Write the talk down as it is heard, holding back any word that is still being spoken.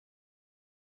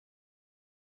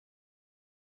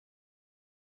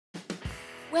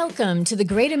Welcome to the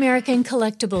Great American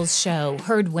Collectibles Show,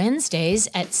 heard Wednesdays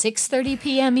at 6:30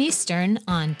 p.m. Eastern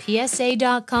on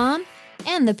PSA.com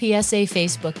and the PSA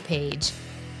Facebook page.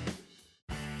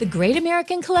 The Great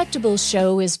American Collectibles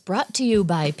Show is brought to you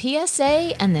by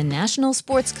PSA and the National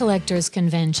Sports Collectors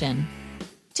Convention.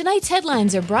 Tonight's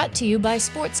headlines are brought to you by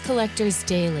Sports Collectors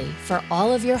Daily. For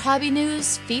all of your hobby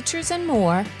news, features, and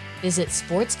more, visit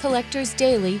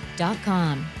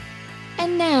sportscollectorsdaily.com.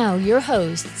 And now, your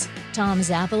hosts, Tom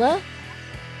Zappola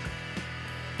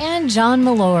and John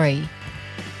Mallory.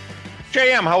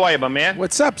 JM, how are you, my man?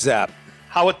 What's up, Zap?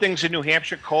 How are things in New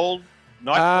Hampshire? Cold?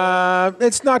 Not cold?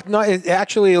 It's not it's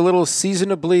actually a little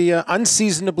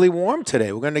unseasonably warm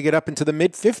today. We're going to get up into the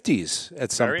mid-50s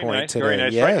at some point today. Very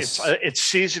nice. Yes. Right? It's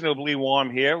seasonably warm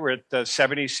here. We're at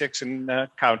 76 and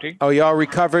counting. Oh, y'all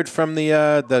recovered from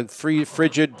the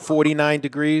frigid 49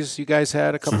 degrees you guys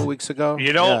had a couple weeks ago?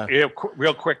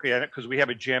 Real quickly, because we have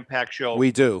a jam-packed show.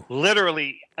 We do.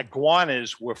 Literally,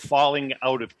 iguanas were falling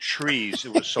out of trees.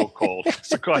 It was so cold. It's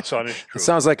the God's honest truth. It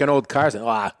sounds like an old car.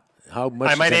 How much?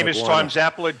 Hi, my name is Tom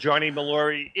Zappola. Johnny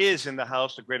Mallory is in the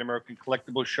house, the Great American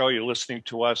Collectibles Show. You're listening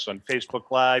to us on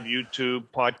Facebook Live, YouTube,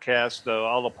 podcast,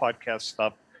 all the podcast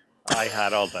stuff. I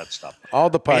had all that stuff. All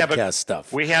the podcast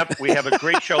stuff. We have a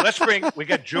great show. We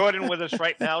got Jordan with us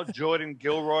right now, Jordan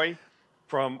Gilroy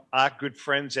from our good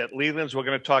friends at Leland's. We're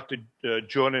going to talk to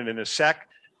Jordan in a sec.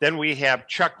 Then we have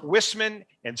Chuck Wisman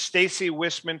and Stacy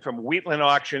Wisman from Wheatland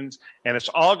Auctions. And it's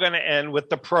all going to end with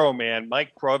the pro man,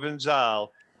 Mike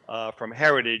Provenzal, from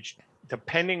Heritage,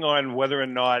 depending on whether or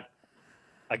not,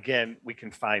 again, we can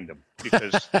find him.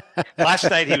 Because last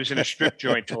night he was in a strip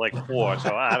joint till like 4,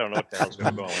 so I don't know what the hell's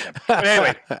going to go on with him. But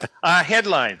anyway,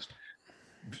 headlines.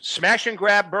 Smash and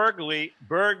grab burglary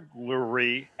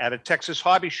at a Texas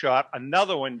hobby shop.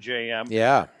 Another one, JM.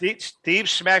 Yeah.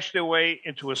 Thieves smashed their way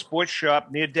into a sports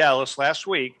shop near Dallas last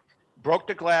week, broke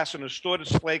the glass in a store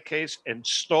display case, and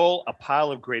stole a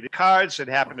pile of graded cards that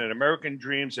happened at American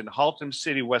Dreams in Haltom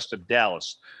City, west of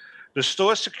Dallas. The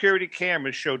store security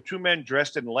cameras showed two men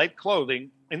dressed in light clothing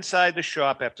inside the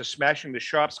shop after smashing the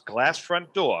shop's glass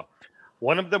front door.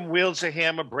 One of them wields a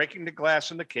hammer, breaking the glass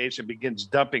in the case, and begins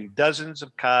dumping dozens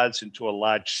of cards into a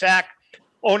large sack.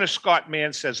 Owner Scott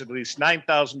Mann says at least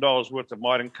 $9,000 worth of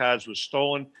modern cards was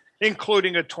stolen,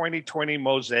 including a 2020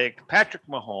 Mosaic Patrick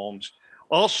Mahomes.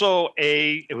 Also,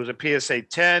 it was a PSA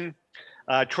 10,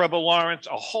 Trevor Lawrence,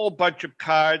 a whole bunch of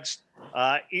cards.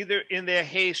 Either in their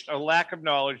haste or lack of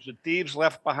knowledge, the thieves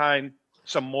left behind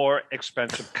some more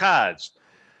expensive cards.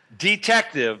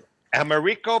 Detective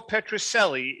Americo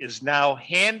Petrocelli is now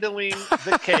handling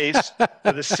the case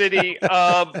for the city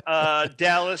of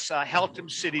Dallas, Haltom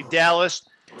City, Dallas.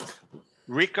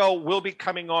 Rico will be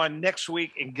coming on next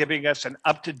week and giving us an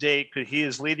up-to-date, because he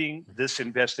is leading this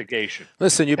investigation.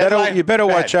 Listen, you better watch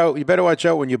out. You better watch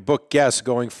out when you book guests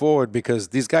going forward, because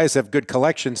these guys have good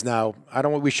collections now.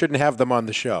 We shouldn't have them on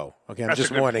the show. Okay, I'm That's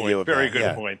just warning you. Very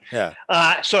good point. Yeah.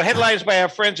 So headlines by our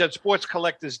friends at Sports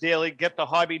Collectors Daily. Get the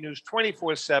hobby news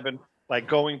 24/7 by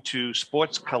going to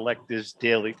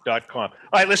sportscollectorsdaily.com. All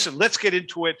right, listen, let's get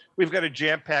into it. We've got a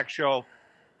jam-packed show.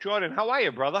 Jordan, how are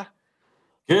you, brother?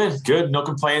 Good. No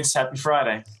complaints. Happy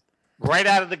Friday. Right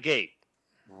out of the gate.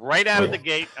 I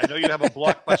know you have a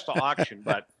blockbuster auction,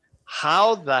 but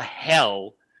how the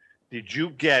hell did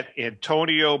you get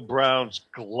Antonio Brown's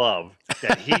glove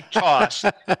that he tossed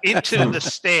into the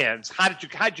stands? How'd you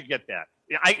get that?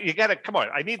 You got to come on.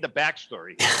 I need the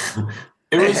backstory.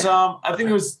 It was, I think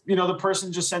it was, the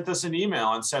person just sent us an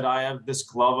email and said, I have this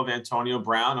glove of Antonio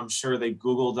Brown. I'm sure they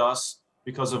Googled us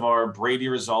because of our Brady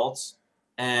results.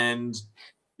 And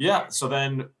yeah, so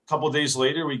then a couple of days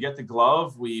later, we get the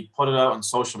glove. We put it out on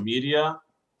social media.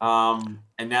 And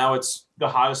now it's the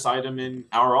hottest item in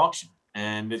our auction.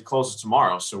 And it closes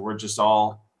tomorrow. So we're just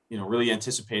all, really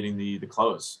anticipating the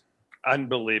close.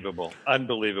 Unbelievable.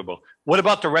 What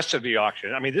about the rest of the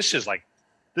auction? I mean, this is like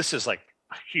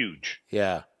huge.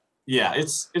 Yeah. Yeah,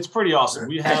 it's pretty awesome.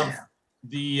 We have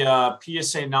the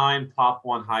PSA 9 Pop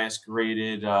 1 highest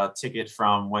graded ticket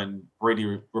from when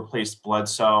Brady replaced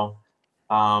Bledsoe.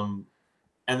 And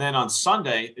then on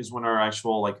Sunday is when our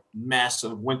actual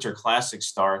massive winter classic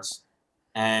starts.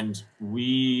 And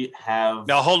we have...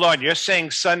 Now, hold on. You're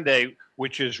saying Sunday,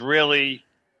 which is really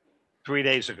 3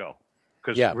 days ago.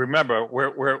 Because remember,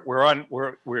 we're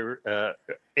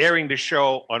airing the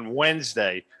show on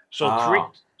Wednesday. So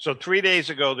 3 days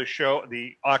ago,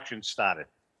 the auction started.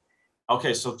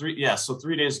 Okay, so 3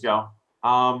 days ago.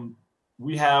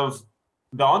 We have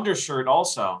the undershirt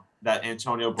also that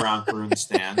Antonio Brown threw in the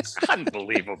stands.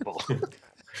 Unbelievable.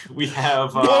 We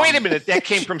have... wait a minute. That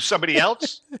came from somebody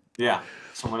else? Yeah,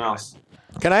 someone else.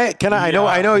 Can I?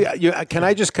 I know. You, can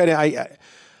I just cut in?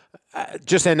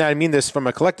 And I mean this from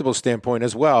a collectible standpoint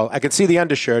as well. I can see the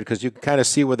undershirt because you can kind of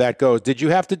see where that goes. Did you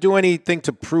have to do anything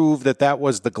to prove that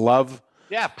was the glove?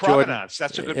 Yeah, provenance.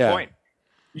 That's a good point.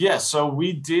 Yeah, so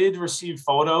we did receive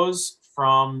photos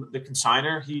from the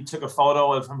consignor. He took a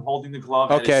photo of him holding the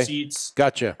glove at his seats.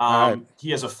 Gotcha.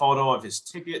 He has a photo of his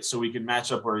ticket so we can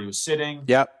match up where he was sitting.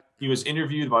 Yep. He was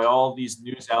interviewed by all these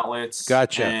news outlets.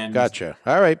 Gotcha.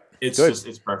 All right. It's good.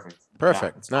 It's perfect.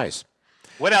 Perfect. Yeah, it's nice.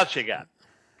 What else you got?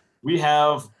 We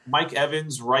have Mike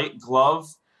Evans' right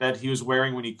glove that he was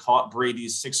wearing when he caught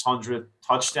Brady's 600th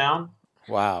touchdown.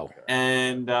 Wow.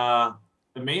 And the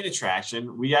main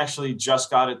attraction, we actually just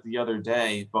got it the other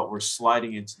day, but we're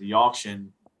sliding into the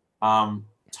auction.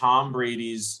 Tom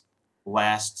Brady's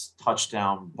last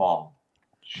touchdown ball.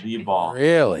 The ball.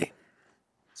 Really?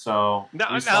 So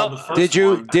did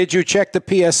you check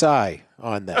the PSI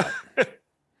on that?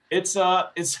 It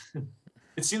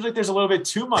seems like there's a little bit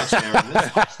too much there.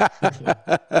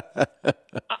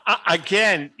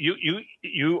 Again,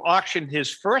 you auctioned his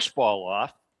first ball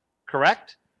off,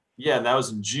 correct? Yeah, that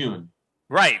was in June.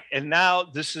 Right, and now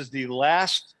this is the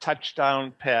last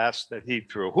touchdown pass that he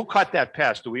threw. Who caught that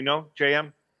pass? Do we know,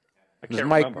 JM? I can't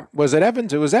remember. Was it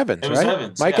Evans? It was Evans, right? It was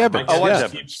Evans. Mike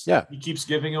Evans. He keeps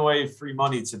giving away free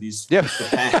money to these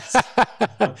fans.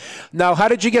 Now, how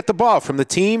did you get the ball? From the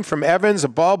team? From Evans, a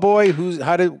ball boy?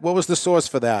 What was the source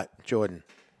for that, Jordan?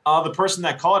 The person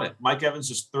that caught it, Mike Evans,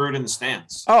 just threw it in the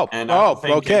stands.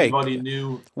 Anybody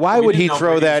knew. Why would he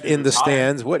throw that in the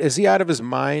stands? What is he out of his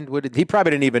mind? He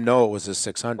probably didn't even know it was a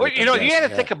 600. Well, you had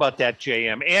to think about that,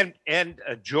 JM and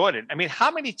Jordan. I mean, how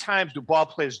many times do ball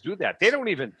players do that? They don't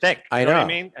even think. I know. What I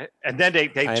mean, and then they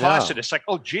toss it. It's like,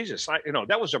 oh Jesus,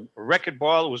 that was a record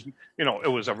ball. It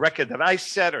was a record that I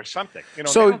set or something.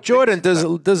 So Jordan,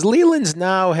 does Leland's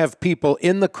now have people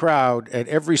in the crowd at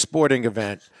every sporting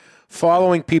event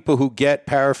following people who get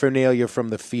paraphernalia from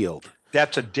the field?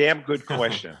 That's a damn good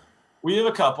question. We have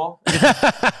a couple.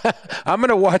 I'm going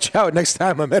to watch out next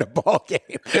time I'm at a ball game.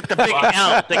 Get the big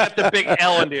L. They got the big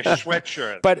L in their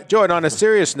sweatshirt. But, Jordan, on a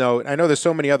serious note, I know there's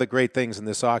so many other great things in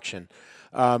this auction.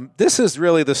 This is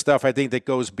really the stuff I think that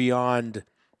goes beyond,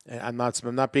 I'm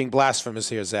not being blasphemous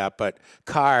here, Zap, but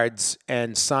cards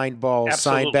and signed balls,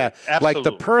 signed bat. Like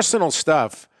the personal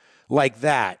stuff like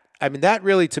that. I mean, that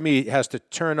really, to me, has to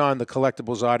turn on the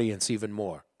collectibles audience even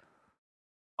more.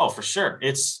 Oh, for sure.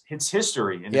 It's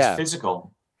history and it's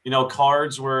physical.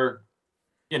 Cards were,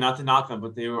 not to knock them,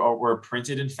 but they were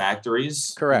printed in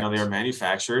factories. Correct. They were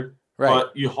manufactured. Right.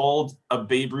 But you hold a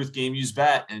Babe Ruth game-used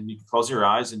bat, and you can close your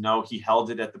eyes and know he held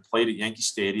it at the plate at Yankee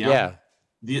Stadium. Yeah.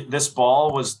 This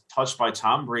ball was touched by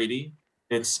Tom Brady.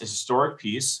 It's a historic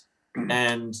piece.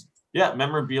 And,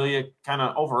 memorabilia kind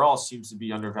of overall seems to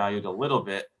be undervalued a little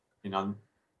bit.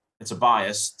 It's a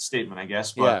biased statement, I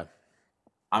guess, but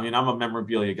I mean, I'm a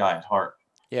memorabilia guy at heart.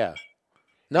 Yeah.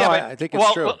 No, I think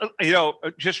it's true.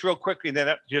 Just real quickly,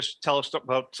 then just tell us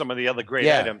about some of the other great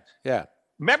items. Yeah.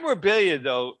 Memorabilia,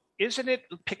 though, isn't it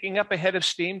picking up ahead of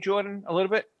steam, Jordan, a little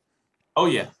bit? Oh,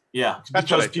 yeah. Yeah.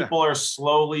 Because people are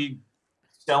slowly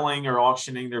selling or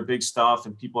auctioning their big stuff,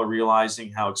 and people are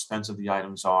realizing how expensive the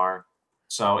items are.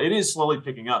 So it is slowly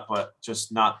picking up, but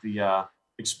just not the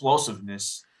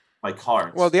explosiveness like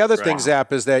cards. Well, the other thing,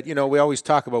 Zap, is that, we always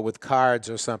talk about with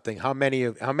cards or something, how many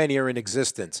are in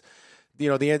existence.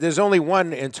 There's only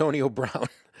one Antonio Brown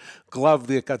glove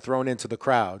that got thrown into the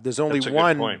crowd. There's only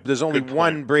one. There's only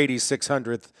one Brady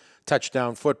 600th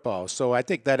touchdown football. So I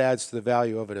think that adds to the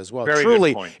value of it as well.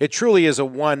 It truly is a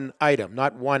one item,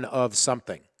 not one of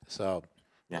something. So,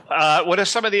 what are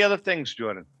some of the other things,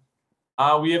 Jordan?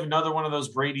 We have another one of those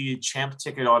Brady champ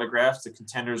ticket autographs, the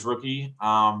Contenders rookie.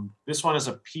 This one is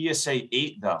a PSA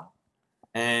 8, though.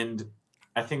 And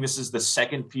I think this is the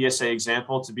second PSA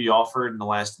example to be offered in the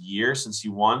last year since he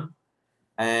won.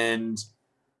 And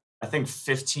I think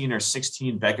 15 or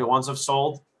 16 Beckett ones have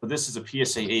sold. But this is a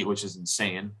PSA 8, which is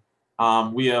insane.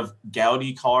 We have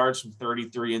Gaudy cards from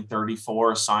 33 and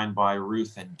 34 signed by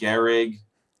Ruth and Gehrig.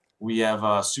 We have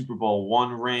a Super Bowl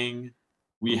I ring.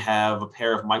 We have a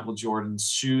pair of Michael Jordan's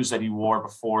shoes that he wore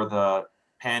before the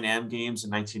Pan Am Games in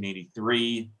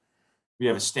 1983. We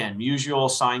have a Stan Musial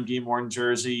signed game-worn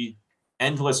jersey,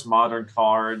 endless modern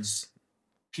cards,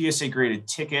 PSA graded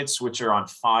tickets, which are on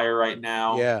fire right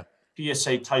now. Yeah.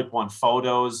 PSA Type 1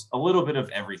 photos, a little bit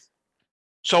of everything.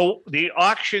 So the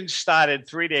auction started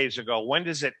 3 days ago. When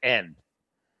does it end?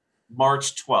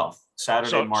 March 12th.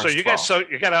 Saturday, March 12th. So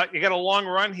you got a long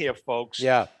run here, folks.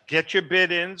 Yeah. Get your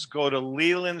bid-ins. Go to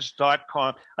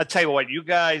Lelands.com. I'll tell you what, you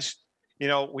guys,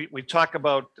 we talk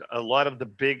about a lot of the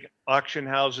big auction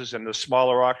houses and the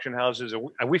smaller auction houses,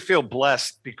 and we feel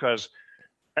blessed because,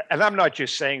 and I'm not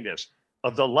just saying this,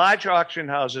 of the large auction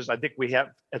houses, I think we have,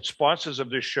 as sponsors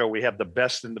of this show, we have the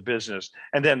best in the business.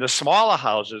 And then the smaller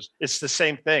houses, it's the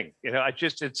same thing.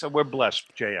 We're blessed,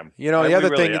 JM. The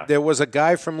other thing, there was a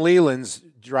guy from Leland's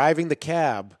driving the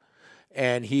cab,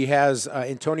 and he has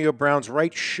Antonio Brown's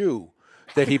right shoe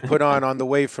that he put on the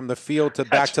way from the field to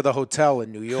back to the hotel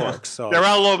in New York. So they're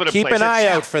all over the place. Keep an eye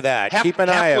out for that. Keep an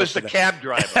eye out. Was the cab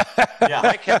driver? Yeah,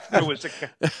 Mike Hefner was the cab.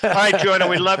 All right, Jordan,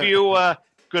 we love you.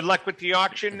 Good luck with the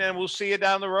auction, and we'll see you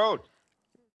down the road.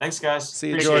 Thanks, guys.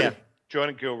 See you, Jordan.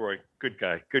 Jordan Gilroy, good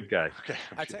guy. Okay.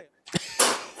 I tell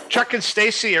you. Chuck and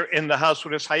Stacy are in the house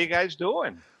with us. How you guys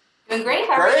doing? Doing great.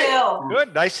 How are you?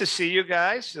 Good. Nice to see you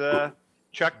guys.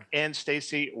 Chuck and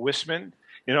Stacy Wisman.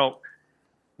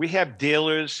 We have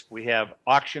dealers. We have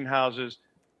auction houses.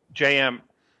 JM,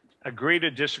 agree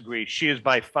to disagree. She is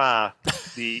by far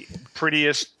the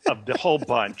prettiest of the whole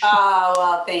bunch. Oh,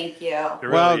 well, thank you.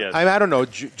 Really is. I don't know.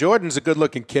 Jordan's a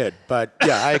good-looking kid, but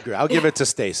yeah, I agree. I'll give it to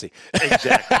Stacy.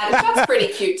 Exactly. Chuck's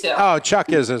pretty cute too. Oh, Chuck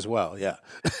is as well. Yeah.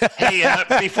 Hey,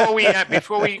 before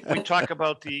we talk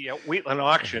about the Wheatland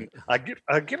auction,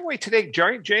 giveaway today,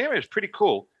 JM, is pretty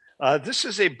cool. This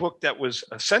is a book that was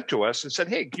sent to us and said,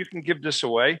 "Hey, you can give this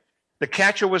away." The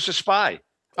Catcher Was a Spy.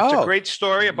 It's a great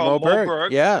story about Mo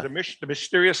Berg. Yeah. The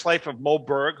mysterious life of Mo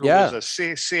Berg, who was a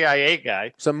CIA guy.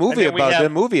 It's a movie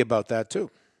about that too.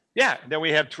 Yeah. Then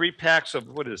we have 3 packs of,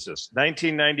 what is this?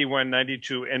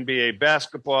 1991-92 NBA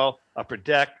basketball, Upper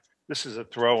Deck. This is a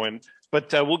throw-in.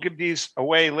 But we'll give these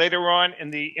away later on in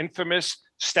the infamous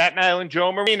Staten Island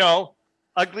Joe Marino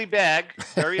ugly bag,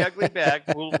 very ugly bag.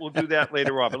 We'll do that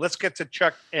later on. But let's get to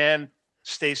Chuck and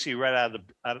Stacy right out of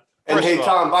the. And hey,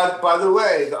 Tom, by the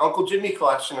way, the Uncle Jimmy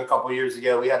collection a couple years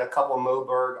ago, we had a couple of Mo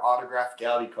Berg autographed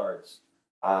Galley cards.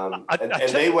 And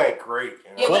they went great.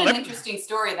 Yeah, what an interesting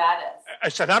story that is.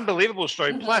 It's an unbelievable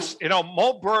story. Mm-hmm. Plus,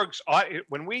 Mo Berg's,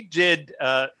 when we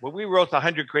wrote the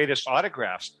 100 Greatest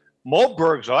Autographs, Mo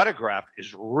Berg's autograph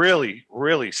is really,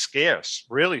 really scarce,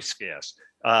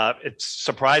 it's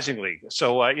surprisingly.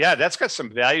 So, that's got some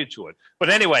value to it.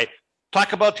 But anyway,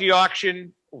 talk about the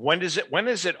auction. When is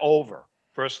it over?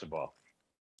 First of all,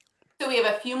 so we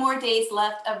have a few more days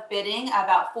left of bidding.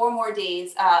 About 4 more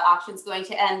days. Auction's going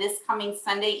to end this coming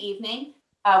Sunday evening.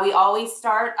 We always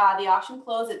start the auction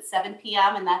close at 7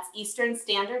 p.m. and that's Eastern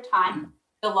Standard Time.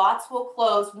 The lots will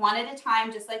close one at a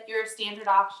time, just like your standard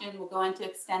auction. We'll go into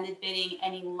extended bidding.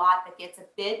 Any lot that gets a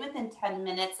bid within 10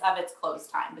 minutes of its close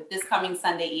time. But this coming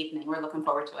Sunday evening, we're looking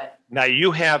forward to it. Now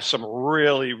you have some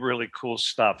really, really cool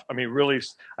stuff. I mean, really,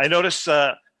 I noticed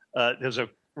there's a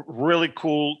really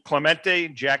cool Clemente,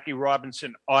 Jackie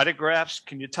Robinson autographs.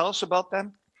 Can you tell us about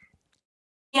them?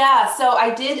 Yeah, so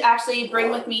I did actually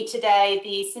bring with me today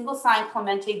the single sign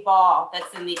Clemente ball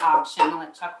that's in the auction. I'll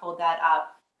let Chuck hold that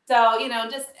up. So,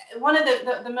 just one of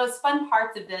the most fun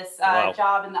parts of this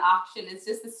job in the auction is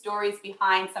just the stories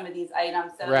behind some of these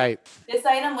items. So This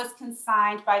item was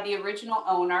consigned by the original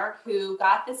owner who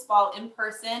got this ball in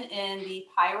person in the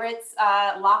Pirates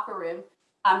locker room.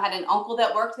 Had an uncle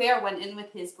that worked there, went in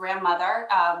with his grandmother.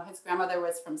 His grandmother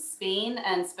was from Spain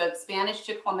and spoke Spanish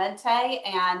to Clemente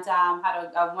and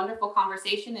had a wonderful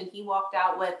conversation. And he walked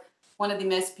out with one of the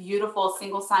most beautiful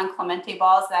single sign Clemente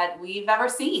balls that we've ever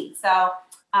seen. So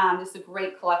just a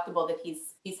great collectible that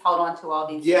he's held on to all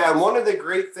these years. And one of the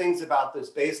great things about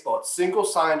this baseball, it's single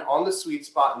sign on the sweet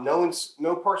spot, no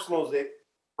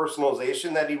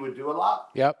personalization that he would do a lot.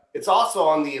 Yep. It's also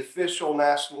on the official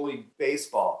National League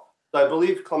Baseball. So I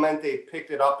believe Clemente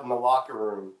picked it up in the locker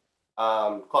room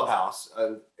clubhouse.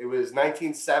 It was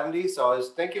 1970, so I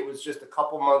think it was just a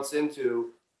couple months into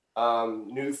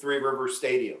new Three Rivers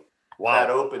Stadium. Wow. That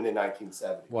opened in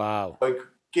 1970. Wow. But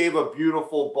gave a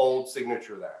beautiful, bold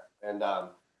signature there. And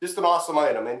just an awesome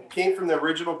item. And came from the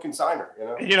original consignor.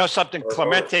 You know something?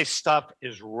 Clemente stuff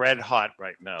is red hot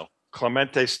right now.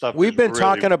 Clemente stuff. We've been really,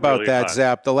 talking about really that, hot.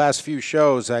 Zap, the last few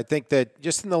shows. I think that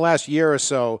just in the last year or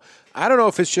so, I don't know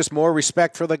if it's just more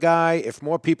respect for the guy, if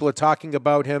more people are talking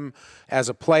about him as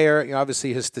a player.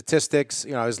 Obviously his statistics,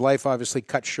 his life obviously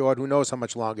cut short. Who knows how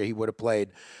much longer he would have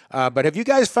played. But have you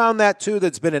guys found that too,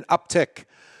 that's been an uptick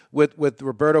with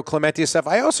Roberto Clemente stuff?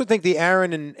 I also think the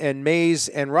Aaron and Mays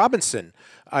and Robinson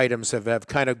items have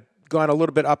kind of gone a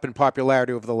little bit up in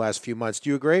popularity over the last few months. Do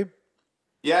you agree?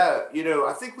 Yeah,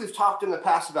 I think we've talked in the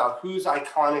past about who's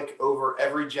iconic over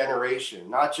every generation,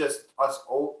 not just us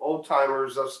old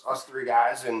timers, us 3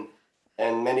 guys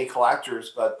and many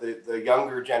collectors, but the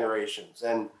younger generations.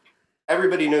 And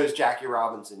everybody knows Jackie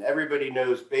Robinson. Everybody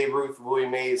knows Babe Ruth, Willie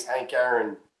Mays, Hank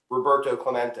Aaron, Roberto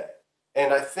Clemente.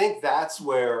 And I think that's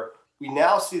where we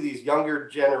now see these younger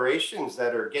generations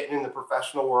that are getting in the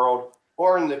professional world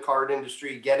or in the card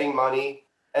industry, getting money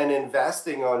and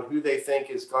investing on who they think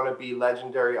is going to be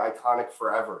legendary, iconic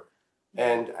forever.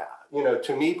 And,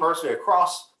 to me personally,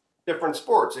 across different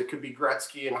sports, it could be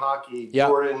Gretzky in hockey,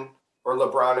 Jordan, or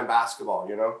LeBron in basketball,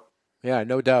 Yeah,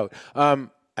 no doubt.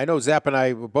 I know Zap and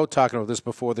I were both talking about this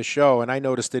before the show, and I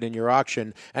noticed it in your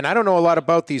auction. And I don't know a lot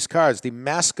about these cards, the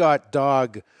mascot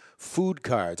dog food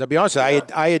cards. I'll be honest,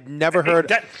 I had never heard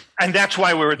that, and that's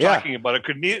why we were talking about it.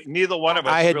 Could neither one of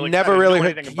us I had really never kind of really know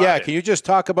heard. anything about Yeah, it. can you just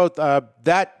talk about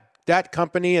that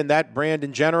company and that brand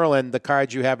in general and the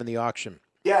cards you have in the auction?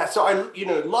 Yeah, so I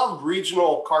love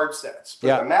regional card sets,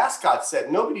 but the mascot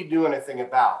set nobody knew anything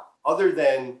about, other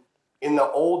than in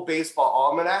the old baseball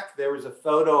almanac there was a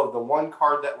photo of the one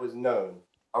card that was known,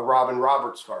 a Robin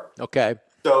Roberts card. Okay.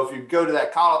 So if you go to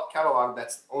that catalog,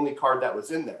 that's the only card that was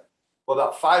in there. Well,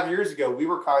 about 5 years ago, we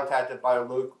were contacted by a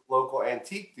local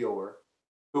antique dealer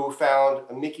who found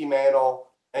a Mickey Mantle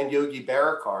and Yogi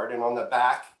Berra card, and on the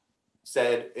back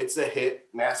said it's a hit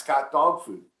mascot dog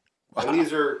food. Wow. And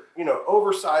these are,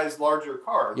 oversized, larger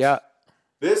cards. Yeah.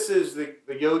 This is the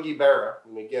Yogi Berra.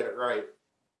 Let me get it right.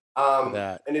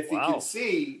 And if you can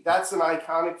see, that's an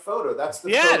iconic photo. That's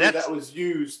the photo that was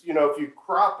used. If you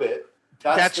crop it,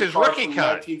 that's his card rookie from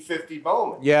card. 1950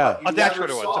 Bowman. Yeah. That's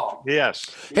what it was. Yes.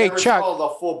 Hey, Chuck. Saw the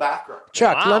full background.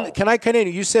 Chuck, can I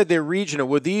continue? You said they're regional.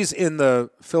 Were these in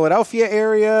the Philadelphia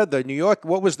area, the New York?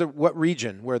 What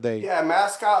region were they? Yeah,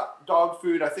 mascot dog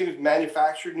food. I think it was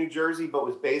manufactured in New Jersey, but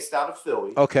was based out of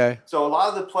Philly. Okay. So a lot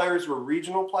of the players were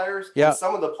regional players. Yeah. And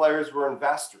some of the players were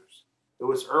investors. It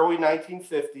was early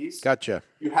 1950s. Gotcha.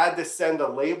 You had to send a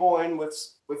label in with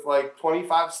like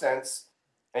 25 cents,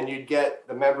 and you'd get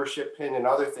the membership pin and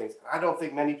other things. I don't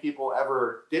think many people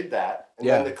ever did that. And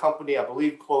then the company, I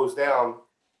believe, closed down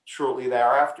shortly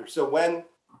thereafter. So when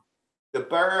the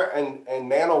Berra and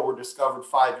Mantle were discovered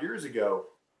 5 years ago,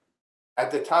 at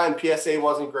the time, PSA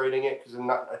wasn't grading it because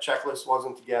a checklist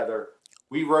wasn't together.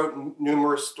 We wrote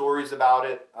numerous stories about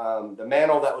it. The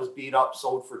Mantle that was beat up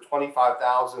sold for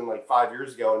 $25,000 like 5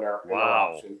 years ago in our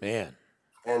auction. Man.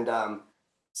 And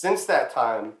since that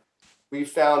time, we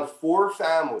found 4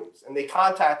 families, and they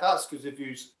contact us because if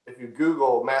you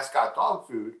Google mascot dog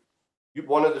food,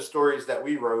 one of the stories that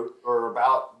we wrote or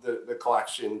about the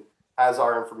collection has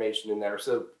our information in there.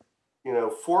 So,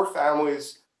 4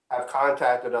 families have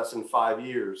contacted us in 5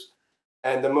 years,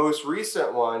 and the most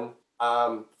recent one,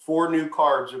 4 new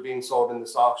cards are being sold in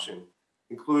this auction,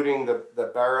 including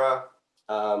the Berra.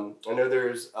 I know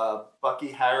there's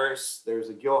Bucky Harris, there's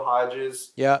a Gil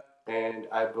Hodges. Yeah. And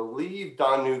I believe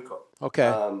Don Newcomb. Okay.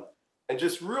 And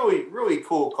just really, really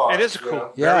cool card. It is a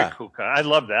cool, very cool card. I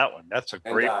love that one. That's a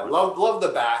great one. Love the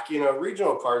back.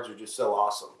 Regional cards are just so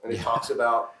awesome. And it talks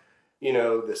about,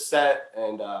 the set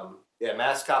and,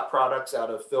 mascot products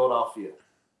out of Philadelphia.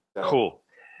 So, cool.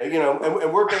 And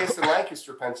we're based in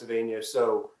Lancaster, Pennsylvania.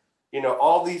 So,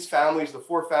 all these families, the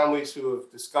 4 families who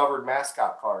have discovered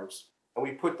mascot cards, and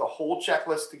we put the whole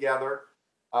checklist together.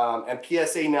 And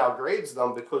PSA now grades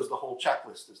them because the whole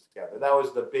checklist is together. That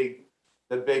was the big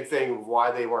thing of why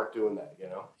they weren't doing that,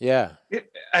 Yeah.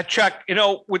 Chuck,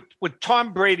 with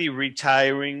Tom Brady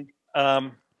retiring,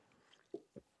 in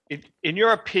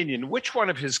your opinion, which one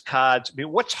of his cards,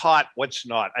 what's hot, what's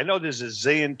not? I know there's a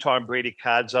zillion Tom Brady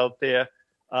cards out there.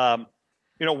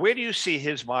 Where do you see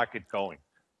his market going?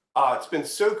 It's been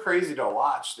so crazy to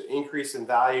watch the increase in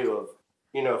value of,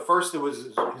 first it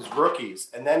was his rookies,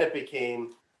 and then it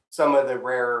became some of the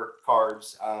rare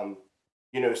cards,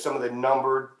 some of the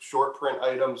numbered short print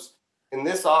items. In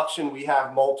this auction, we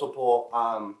have multiple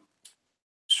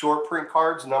short print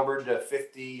cards numbered to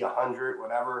 50, 100,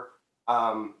 whatever,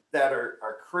 that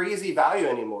are crazy value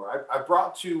anymore. I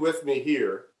brought 2 with me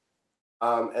here,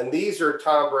 and these are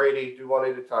Tom Brady, do one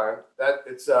at a time.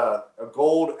 It's a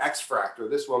gold X-Fractor.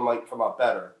 This one might come up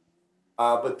better.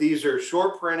 But these are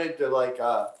short printed to like,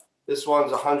 this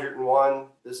one's 101.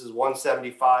 This is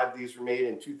 175. These were made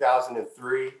in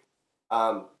 2003.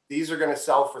 These are going to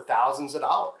sell for thousands of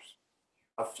dollars.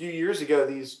 A few years ago,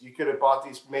 you could have bought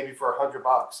these maybe for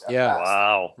 $100. Yeah. Best.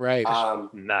 Wow. Right.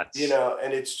 Nuts.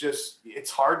 And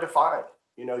it's hard to find,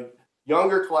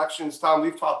 younger collections. Tom,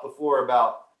 we've talked before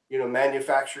about,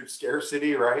 manufactured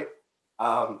scarcity, right?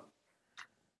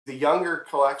 The younger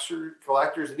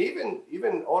collectors, and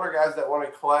even older guys that want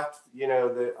to collect,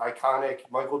 the iconic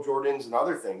Michael Jordans and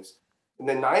other things. In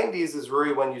the 90s is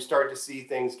really when you start to see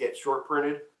things get short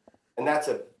printed, and that's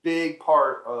a big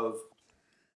part of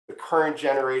the current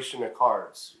generation of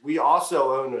cards. We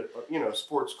also own a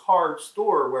sports card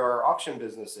store where our auction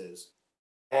business is,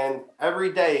 And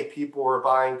every day people were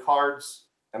buying cards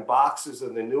and boxes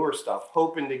of the newer stuff,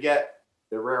 hoping to get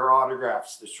the rare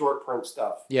autographs, the short print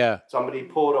stuff. Yeah. Somebody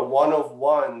pulled a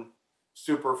 1-of-1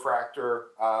 superfractor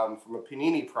from a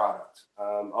Panini product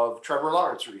of Trevor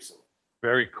Lawrence recently.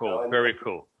 Very cool. Very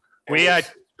cool. It's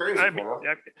crazy,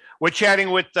 We're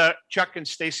chatting with Chuck and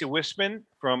Stacy Wisman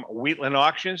from Wheatland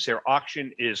Auctions. Their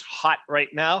auction is hot right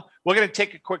now. We're going to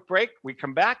take a quick break. We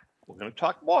come back. We're going to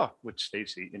talk more with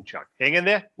Stacy and Chuck. Hang in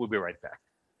there. We'll be right back.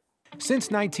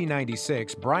 Since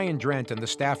 1996, Brian Drent and the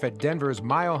staff at Denver's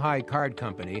Mile High Card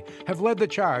Company have led the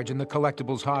charge in the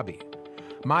collectibles hobby.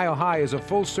 Mile High is a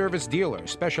full-service dealer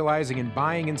specializing in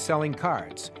buying and selling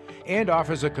cards and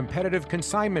offers a competitive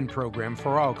consignment program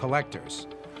for all collectors.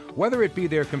 Whether it be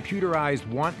their computerized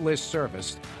want list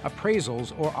service,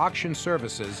 appraisals, or auction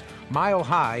services, Mile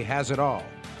High has it all.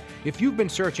 If you've been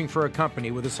searching for a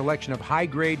company with a selection of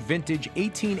high-grade vintage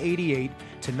 1888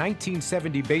 to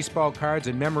 1970 baseball cards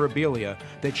and memorabilia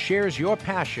that shares your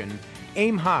passion,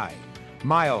 aim high,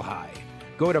 Mile High.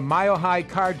 Go to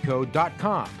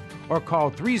milehighcardco.com or call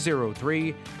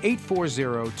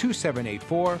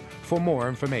 303-840-2784 for more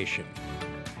information.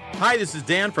 Hi, this is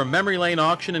Dan from Memory Lane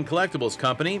Auction and Collectibles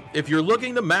Company. If you're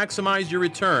looking to maximize your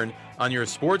return on your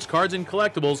sports cards and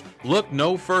collectibles, look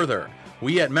no further.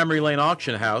 We at Memory Lane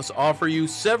Auction House offer you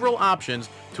several options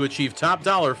to achieve top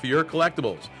dollar for your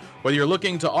collectibles. Whether you're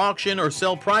looking to auction or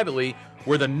sell privately,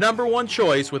 we're the #1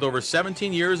 choice with over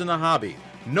 17 years in the hobby.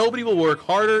 Nobody will work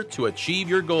harder to achieve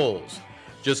your goals.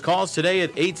 Just call us today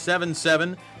at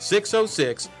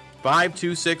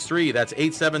 877-606-5263. That's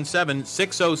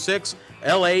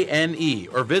 877-606-LANE.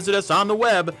 Or visit us on the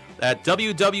web at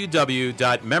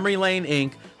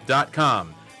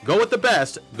www.memorylaneinc.com. Go with the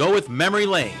best. Go with Memory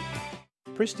Lane.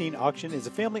 Pristine Auction is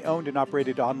a family-owned and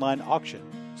operated online auction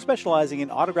specializing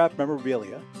in autographed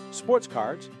memorabilia, sports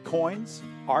cards, coins,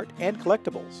 art, and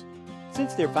collectibles.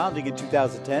 Since their founding in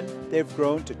 2010, they've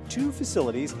grown to 2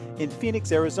 facilities in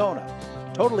Phoenix, Arizona,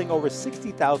 totaling over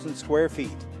 60,000 square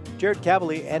feet. Jared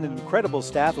Cavalier and an incredible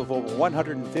staff of over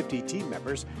 150 team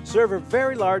members serve a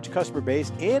very large customer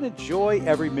base and enjoy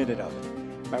every minute of it.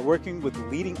 By working with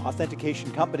leading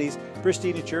authentication companies,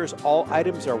 Pristine ensures all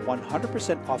items are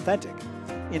 100% authentic.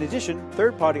 In addition,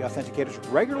 third-party authenticators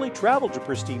regularly travel to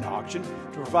Pristine Auction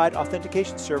to provide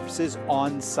authentication services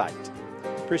on site.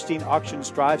 Pristine Auction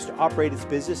strives to operate its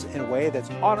business in a way that's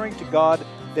honoring to God,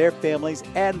 their families,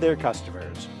 and their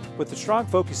customers. With a strong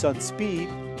focus on speed,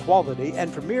 quality,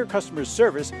 and premier customer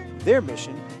service, their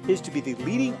mission is to be the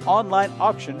leading online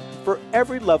auction for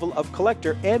every level of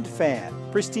collector and fan.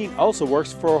 Pristine also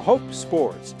works for Hope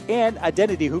Sports and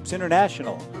Identity Hoops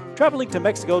International, traveling to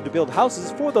Mexico to build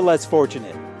houses for the less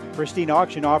fortunate. Pristine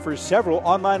Auction offers several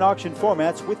online auction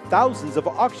formats with thousands of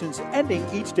auctions ending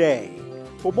each day.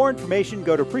 For more information,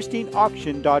 go to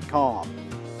pristineauction.com.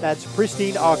 That's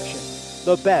Pristine Auction,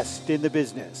 the best in the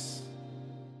business.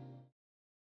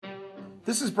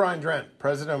 This is Brian Drent,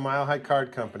 president of Mile High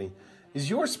Card Company. Is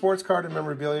your sports card and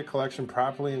memorabilia collection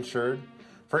properly insured?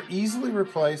 For easily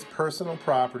replaced personal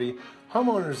property,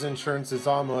 homeowners insurance is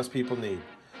all most people need.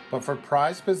 But for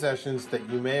prized possessions that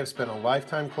you may have spent a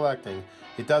lifetime collecting,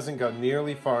 it doesn't go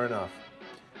nearly far enough.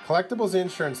 Collectibles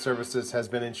Insurance Services has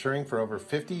been insuring for over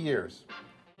 50 years.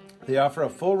 They offer a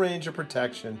full range of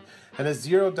protection and a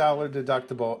 $0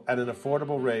 deductible at an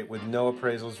affordable rate with no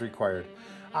appraisals required.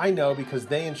 I know because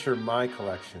they insure my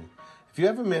collection. If you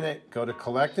have a minute, go to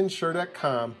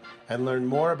collectinsure.com and learn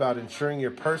more about insuring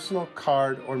your personal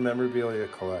card or memorabilia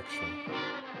collection.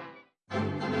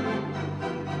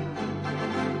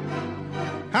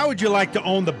 How would you like to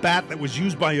own the bat that was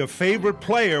used by your favorite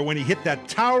player when he hit that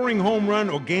towering home run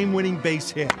or game-winning base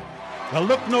hit? Now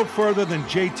look no further than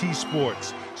JT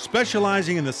Sports,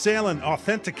 specializing in the sale and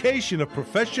authentication of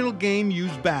professional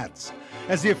game-used bats.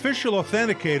 As the official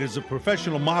authenticators of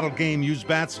professional model game-used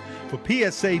bats for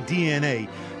PSA DNA,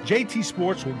 JT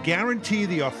Sports will guarantee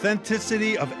the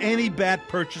authenticity of any bat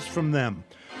purchased from them.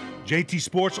 JT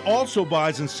Sports also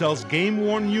buys and sells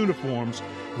game-worn uniforms,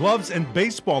 gloves, and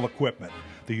baseball equipment.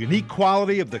 The unique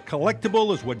quality of the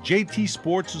collectible is what JT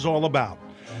Sports is all about.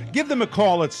 Give them a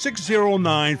call at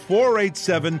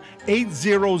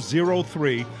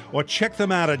 609-487-8003 or check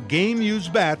them out at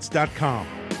GameUseBats.com.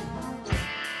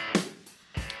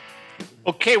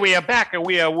 Okay, we are back, and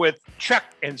we are with Chuck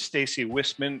and Stacy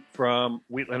Wisman from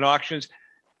Wheatland Auctions.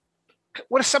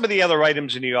 What are some of the other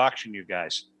items in the auction, you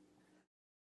guys?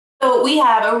 So we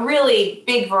have a really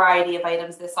big variety of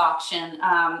items this auction.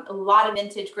 A lot of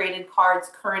vintage graded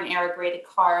cards, current era graded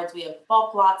cards. We have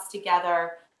bulk lots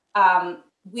together.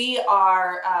 We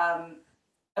are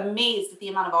a amazed at the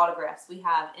amount of autographs we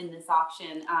have in this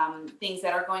auction. Things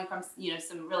that are going from,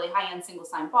 some really high-end single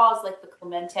sign balls like the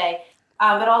Clemente,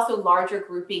 but also larger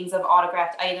groupings of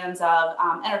autographed items of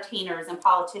entertainers and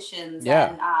politicians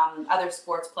and other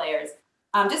sports players.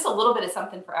 Just a little bit of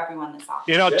something for everyone this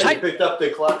auction. He picked up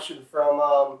the collection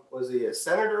from, was he a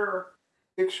senator,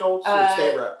 Dick Schultz, or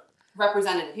state rep?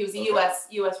 Representative. He was a U.S.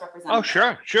 representative. Oh,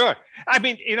 sure. I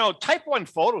mean, Type 1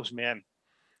 photos, man,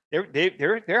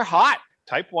 they're hot.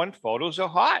 Type 1 photos are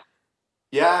hot.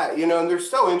 Yeah, and they're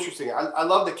so interesting. I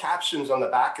love the captions on the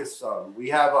back of some. We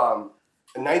have a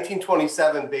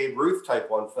 1927 Babe Ruth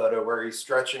Type 1 photo where he's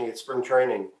stretching at spring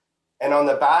training. And on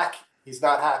the back, he's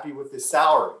not happy with his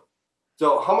salary.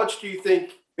 So how much do you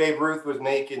think Babe Ruth was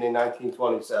making in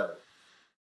 1927?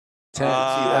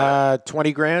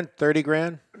 20 grand, 30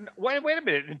 grand. Wait a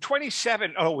minute. In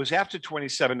 27, it was after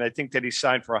 27, I think, that he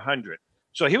signed for 100.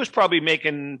 So he was probably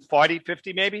making 40,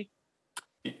 50 maybe?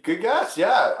 Good guess,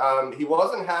 yeah. He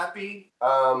wasn't happy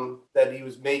that he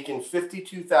was making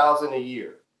 $52,000 a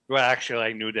year. Well, actually,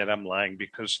 I knew that. I'm lying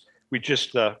because we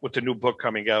just, with the new book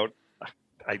coming out,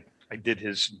 I did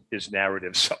his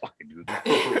narrative, so I knew that.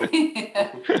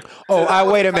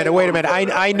 Wait a minute.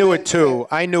 I knew it too.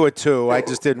 I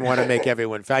just didn't want to make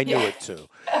everyone. I knew it too.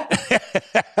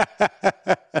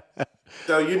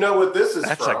 So you know what this is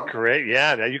That's from. a great,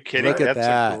 are you kidding? Look at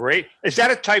that. A great, is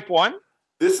that a Type 1?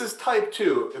 This is Type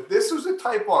 2. If this was a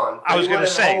Type 1, I was going to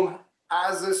say. Home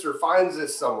has this or finds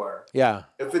this somewhere. Yeah.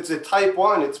 If it's a Type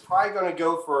 1, it's probably going to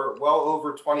go for well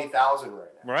over $20,000 right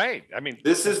now. Right. I mean.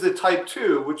 This is the Type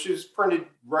 2, which is printed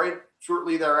right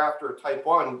shortly thereafter Type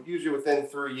 1, usually within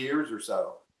 3 years or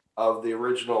so of the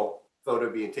original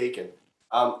photo being taken.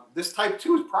 This Type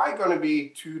 2 is probably going to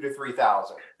be $2,000 to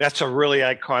 $3,000. That's a really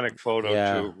iconic photo,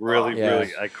 too. Really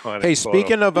iconic. Hey,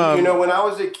 speaking of, when I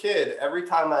was a kid, every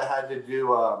time I had to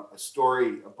do a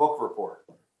book report,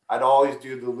 I'd always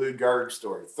do the Lou Gehrig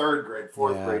story. 3rd grade,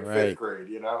 4th grade, 5th grade.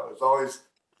 It was always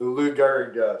the Lou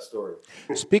Gehrig story.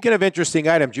 Speaking of interesting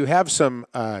items, you have some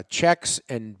checks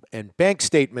and bank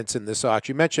statements in this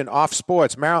auction. You mentioned off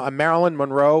sports, a Marilyn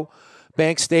Monroe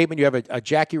bank statement. You have a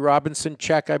Jackie Robinson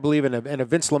check, I believe, and a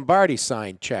Vince Lombardi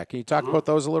signed check. Can you talk about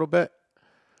those a little bit?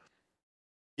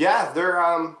 Yeah, they're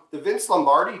the Vince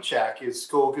Lombardi check is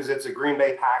cool because it's a Green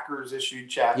Bay Packers issued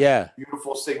check. Yeah,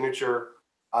 beautiful signature.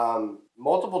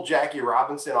 Multiple Jackie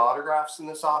Robinson autographs in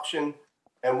this auction,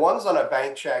 and one's on a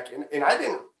bank check. And I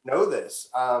didn't know this.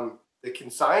 The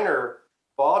consignor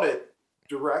bought it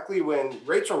directly when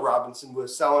Rachel Robinson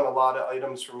was selling a lot of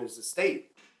items from his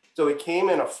estate. So it came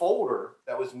in a folder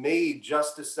that was made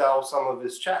just to sell some of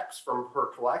his checks from her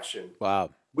collection. Wow.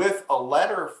 With a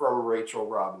letter from Rachel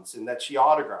Robinson that she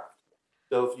autographed.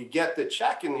 So if you get the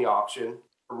check in the auction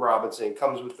from Robinson, it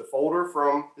comes with the folder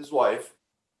from his wife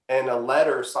and a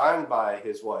letter signed by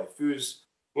his wife, who's,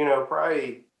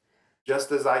 probably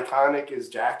just as iconic as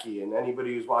Jackie. And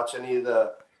anybody who's watched any of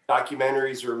the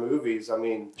documentaries or movies, I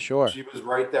mean, sure, she was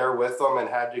right there with them and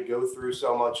had to go through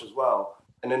so much as well.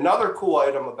 And another cool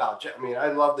item about,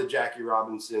 I love the Jackie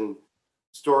Robinson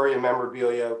story and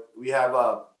memorabilia. We have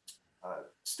a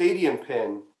stadium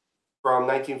pin from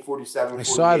 1947. I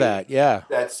saw that, yeah.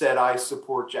 That said, "I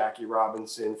support Jackie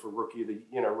Robinson for rookie of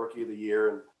the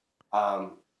year,"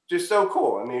 and just so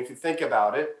cool. I mean, if you think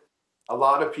about it, a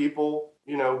lot of people,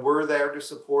 were there to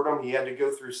support him. He had to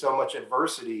go through so much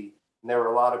adversity, and there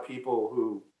were a lot of people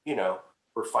who,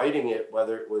 were fighting it,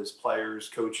 whether it was players,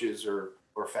 coaches, or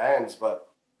fans, but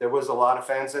there was a lot of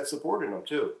fans that supported him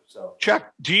too. So,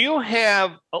 Chuck, do you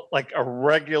have a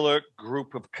regular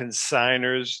group of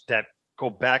consigners that go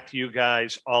back to you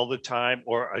guys all the time,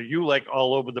 or are you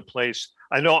all over the place?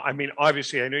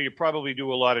 Obviously, I know you probably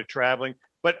do a lot of traveling,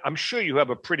 but I'm sure you have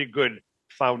a pretty good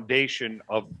foundation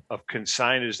of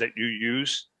consigners that you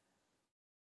use.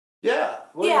 Yeah.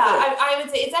 I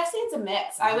would say it's a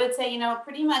mix. I would say,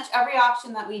 pretty much every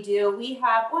auction that we do, we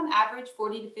have on average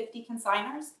 40 to 50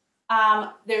 consigners.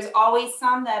 There's always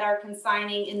some that are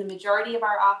consigning in the majority of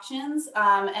our auctions.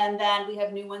 And then we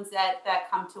have new ones that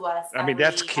come to us.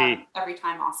 That's key. Every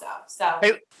time also. So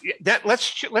hey,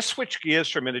 let's switch gears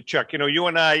for a minute, Chuck. You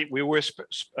and I, we were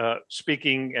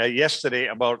speaking yesterday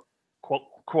about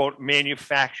quote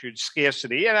manufactured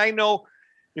scarcity. And I know,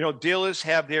 dealers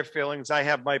have their feelings. I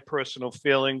have my personal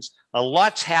feelings. A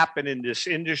lot's happened in this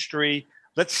industry.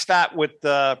 Let's start with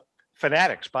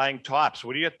Fanatics buying Topps.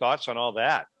 What are your thoughts on all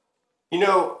that?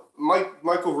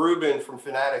 Michael Rubin from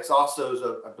Fanatics also is,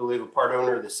 I believe, a part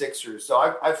owner of the Sixers.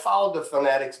 So I've followed the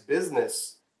Fanatics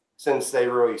business since they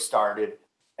really started.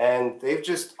 And they've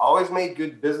just always made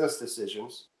good business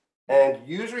decisions and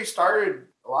usually started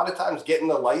a lot of times getting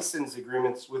the license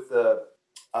agreements with the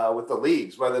with the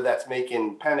leagues, whether that's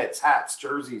making pennants, hats,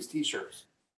 jerseys, T-shirts,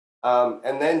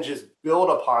 and then just build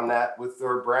upon that with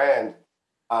their brand,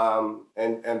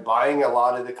 and buying a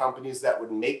lot of the companies that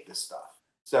would make this stuff.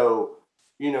 So,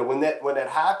 when that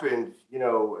happened,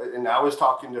 and I was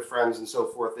talking to friends and so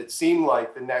forth, it seemed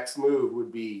like the next move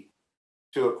would be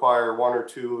to acquire one or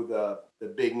two of the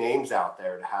big names out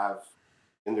there to have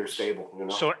in their stable.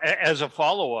 So as a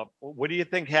follow-up, what do you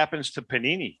think happens to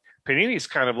Panini? Panini's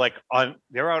kind of like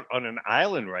they're out on an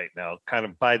island right now, kind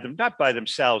of not by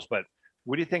themselves, but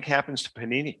what do you think happens to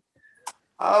Panini?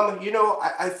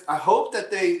 I hope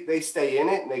that they stay in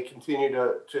it and they continue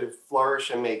to flourish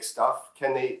and make stuff.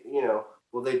 Can they,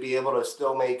 will they be able to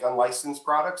still make unlicensed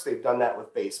products? They've done that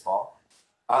with baseball.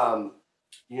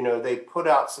 They put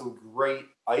out some great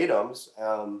items.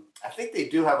 I think they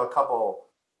do have a couple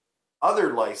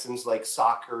other license like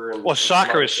soccer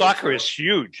soccer is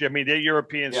huge. I mean, the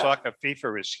European soccer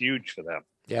FIFA is huge for them.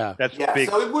 Yeah, that's big.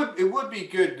 So it would be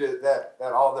good that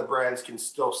all the brands can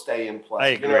still stay in play. I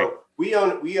agree. We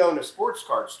own a sports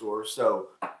card store, so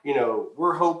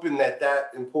we're hoping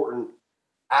that important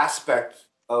aspect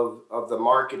of the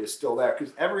market is still there,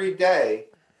 because every day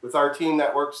with our team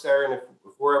that works there, and if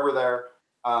we're ever there,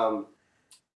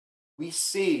 we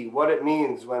see what it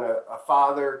means when a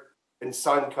father and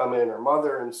son come in, or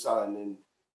mother and son, and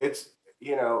it's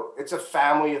a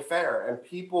family affair, and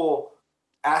people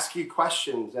ask you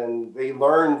questions and they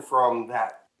learn from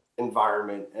that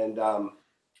environment. And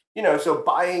so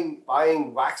buying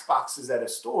wax boxes at a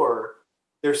store,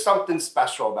 there's something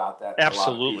special about that.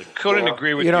 Absolutely. Couldn't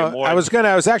agree with you more. I was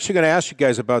actually going to ask you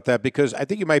guys about that, because I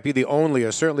think you might be the only,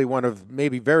 or certainly one of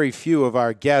maybe very few of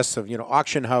our guests of,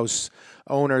 auction house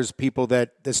owners, people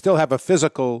that still have a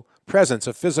physical presence,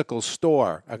 a physical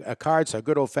store, a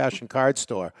good old-fashioned card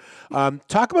store.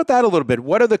 Talk about that a little bit.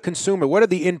 What are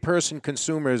the in-person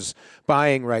consumers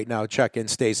buying right now, Chuck and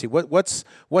Stacy? What's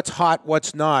hot,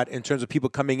 what's not in terms of people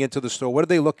coming into the store? What are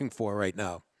they looking for right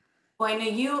now? Well, I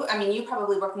know you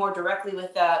probably work more directly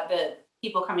with the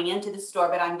people coming into the store,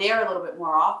 but I'm there a little bit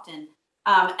more often.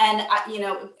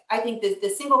 I think the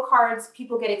single cards,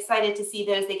 people get excited to see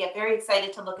those. They get very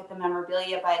excited to look at the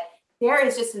memorabilia, but there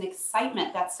is just an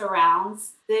excitement that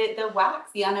surrounds the wax,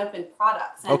 the unopened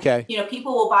products. And, okay.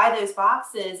 People will buy those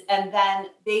boxes and then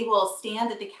they will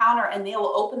stand at the counter and they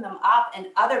will open them up, and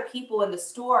other people in the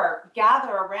store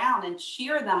gather around and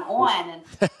cheer them on. And,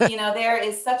 there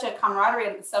is such a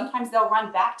camaraderie. And sometimes they'll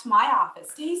run back to my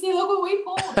office. Stacey, look what we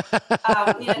pulled.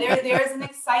 There's an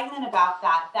excitement about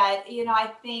that,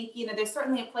 I think, there's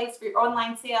certainly a place for your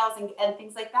online sales and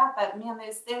things like that. But man,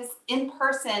 there's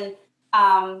in-person,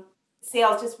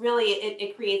 sales, just really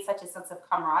it creates such a sense of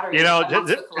camaraderie.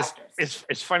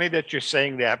 It's funny that you're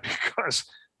saying that, because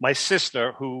my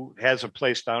sister, who has a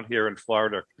place down here in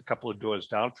Florida, a couple of doors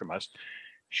down from us,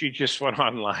 she just went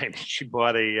online. She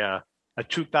bought a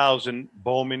 2000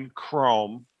 Bowman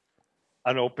Chrome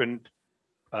unopened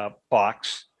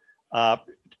box, the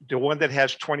one that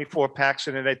has 24 packs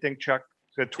in it. I think, Chuck,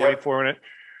 got 24 in it.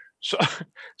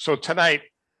 So tonight,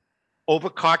 over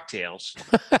cocktails,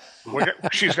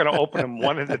 she's going to open them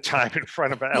one at a time in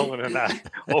front of Ellen and I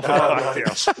over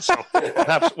cocktails. So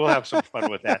we'll have some fun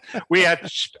with that.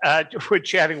 We're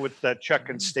chatting with Chuck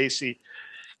and Stacy.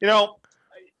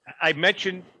 I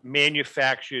mentioned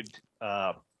manufactured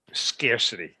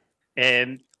scarcity,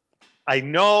 and I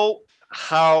know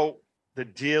how the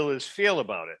dealers feel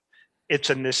about it. It's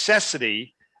a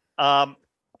necessity. And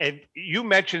you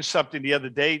mentioned something the other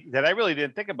day that I really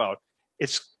didn't think about.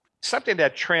 It's something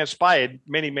that transpired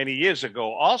many, many years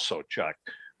ago also, Chuck.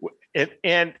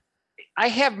 And I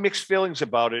have mixed feelings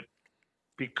about it,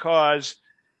 because,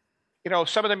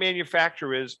 some of the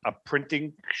manufacturers are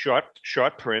printing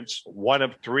short prints, 1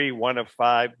 of 3, 1 of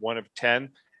 5, 1 of 10.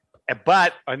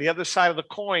 But on the other side of the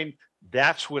coin,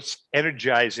 that's what's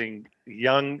energizing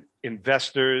young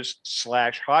investors /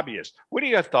 hobbyists. What are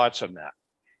your thoughts on that?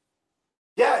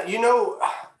 Yeah,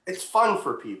 it's fun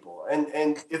for people.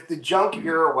 And if the junk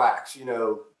era wax,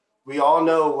 we all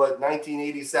know what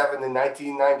 1987 and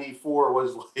 1994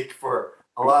 was like for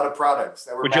a lot of products.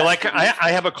 That were Would you like?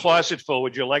 I have a closet full.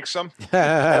 Would you like some?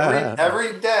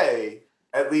 every day,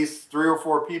 at least 3 or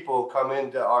 4 people come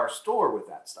into our store with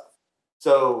that stuff.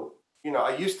 So,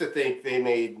 I used to think they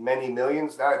made many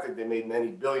millions. Now I think they made many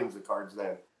billions of cards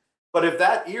then. But if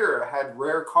that era had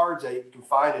rare cards that you can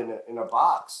find in a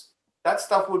box, that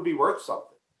stuff would be worth something.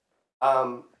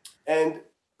 And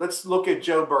let's look at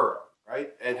Joe Burrow,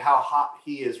 right? And how hot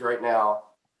he is right now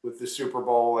with the Super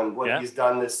Bowl and what he's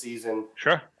done this season.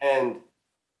 Sure. And,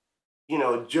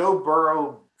 Joe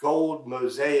Burrow gold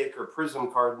mosaic or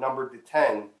prism card numbered to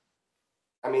 10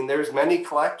 I mean, there's many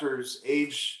collectors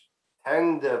age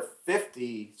 10 to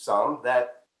 50 some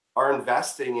that are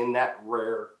investing in that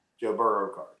rare Joe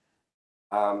Burrow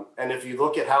card. And if you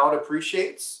look at how it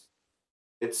appreciates,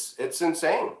 it's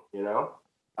insane, you know?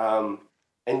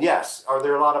 And yes, are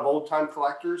there a lot of old time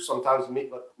collectors, sometimes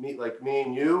meet like me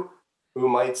and you, who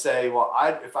might say, well,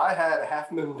 if I had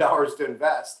 $500,000 to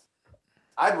invest,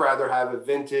 I'd rather have a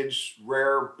vintage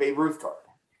rare Babe Ruth card.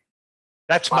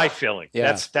 That's my feeling.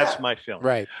 Yeah. That's my feeling.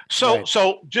 Right. So, right.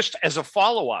 so just as a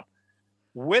follow-up,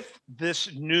 with this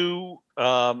new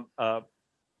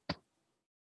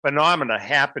phenomena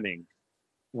happening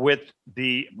with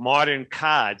the modern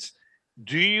cards,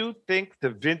 do you think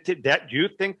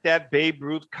that Babe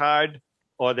Ruth card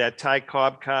or that Ty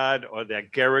Cobb card or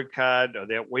that Garrett card or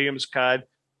that Williams card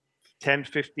 10,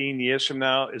 15 years from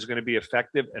now is going to be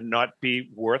effective and not be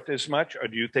worth as much? Or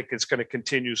do you think it's going to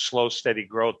continue slow, steady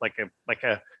growth like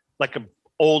a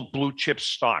old blue chip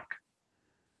stock?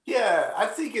 Yeah, I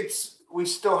think we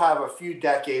still have a few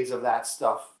decades of that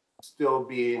stuff still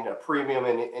being a premium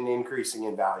and increasing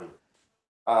in value.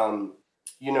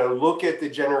 You know, look at the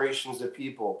generations of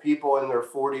people in their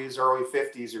 40s, early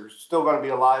 50s are still going to be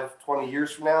alive 20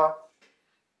 years from now.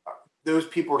 Those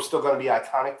people are still going to be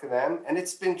iconic to them, and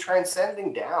it's been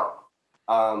transcending down.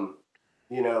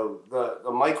 You know,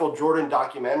 the Michael Jordan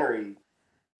documentary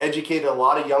educated a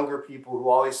lot of younger people who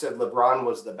always said LeBron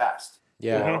was the best.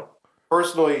 Yeah. You know?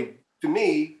 Personally, to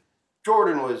me,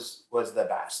 Jordan was the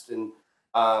best, and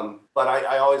but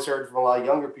I always heard from a lot of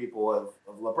younger people of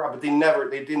LeBron, but they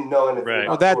didn't know anything. Right. About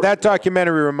Well, that Jordan.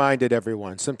 documentary reminded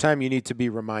everyone. Sometimes you need to be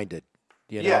reminded.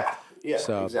 You know? Yeah,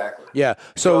 So, exactly. Yeah.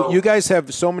 So you guys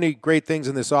have so many great things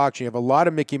in this auction. You have a lot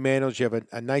of Mickey Mantles. You have a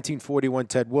 1941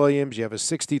 Ted Williams. You have a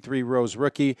 63 Rose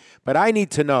rookie. But I need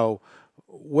to know,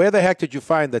 where the heck did you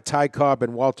find the Ty Cobb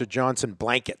and Walter Johnson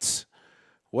blankets?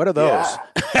 What are those?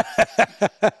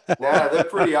 Yeah, they're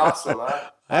pretty awesome, huh?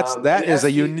 Those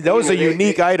are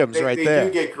unique items right there.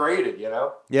 They do get graded, you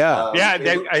know. Yeah.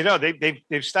 I know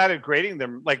they've started grading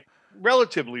them like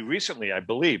relatively recently, I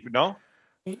believe. No.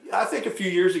 I think a few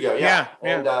years ago, yeah.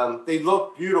 And they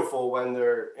look beautiful when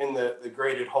they're in the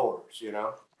graded holders, you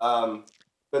know.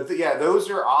 Those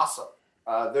are awesome.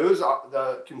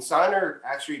 The consignor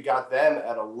actually got them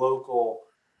at a local,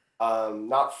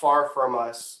 not far from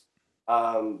us,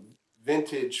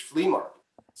 vintage flea market.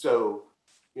 So,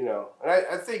 you know, and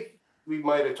I think we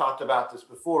might have talked about this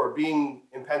before. Being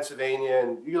in Pennsylvania,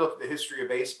 and you look at the history of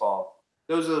baseball,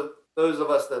 those of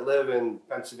us that live in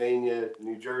Pennsylvania,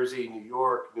 New Jersey, New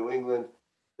York, New England,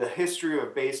 the history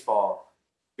of baseball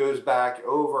goes back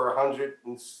over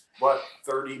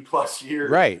 130 plus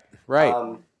years. Right.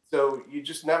 So you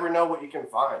just never know what you can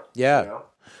find. Yeah. You know?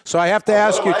 So I have to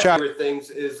ask you, Chuck. One of my favorite things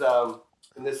is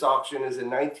in this auction is a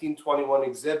 1921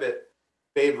 exhibit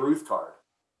Babe Ruth card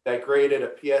that graded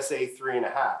a PSA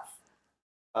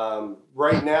 3.5.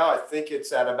 Right now, I think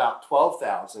it's at about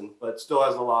 12,000, but still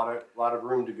has a lot of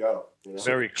room to go. You know?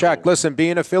 Very cool. Chuck, listen,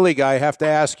 being a Philly guy, I have to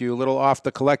ask you a little off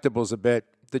the collectibles a bit.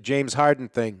 The James Harden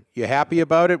thing. You happy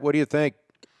about it? What do you think?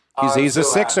 He's a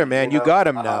Sixer, man. You got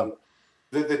him now.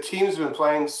 The team's been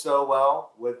playing so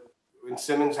well. When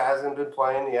Simmons hasn't been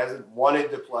playing, he hasn't wanted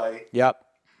to play. Yep.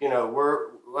 You know,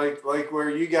 we're like where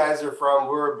you guys are from.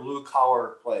 We're a blue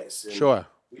collar place. And sure.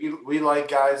 We like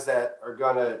guys that are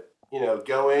gonna, you know,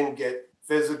 go in, get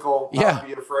physical, not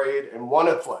be afraid, and want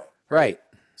to play. Right.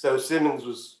 So Simmons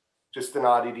was just an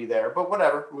oddity there, but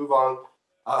whatever. Move on.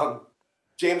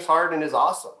 James Harden is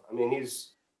awesome. I mean, a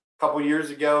couple years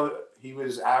ago, he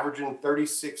was averaging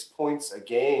 36 points a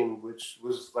game, which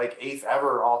was like 8th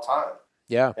ever all time.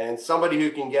 Yeah. And somebody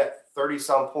who can get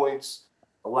 30-some points,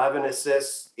 11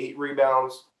 assists, 8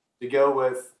 rebounds, to go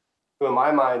with who in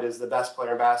my mind is the best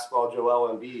player in basketball,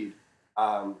 Joel Embiid.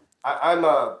 I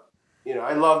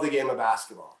love the game of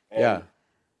basketball. And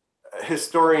a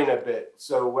historian a bit.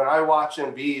 So when I watch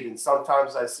Embiid, and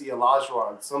sometimes I see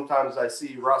Olajuwon, sometimes I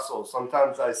see Russell,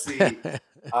 sometimes I see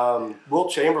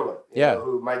Wilt Chamberlain, you know,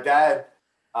 who my dad,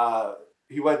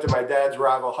 he went to my dad's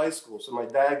rival high school. So my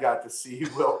dad got to see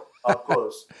Wilt up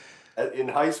close in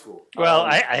high school. Well,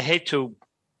 I hate to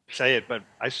say it, but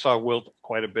I saw Wilt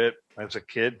quite a bit as a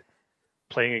kid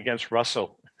playing against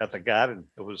Russell at the Garden.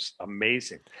 It was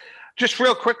amazing. Just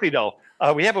real quickly, though,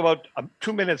 we have about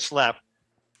 2 minutes left.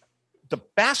 The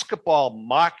basketball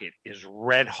market is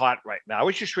red hot right now. I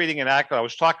was just reading an article. I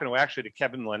was talking to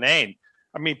Kevin Linane.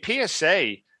 I mean,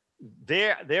 PSA,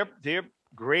 they're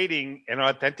grading and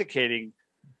authenticating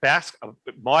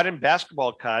modern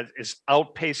basketball cards is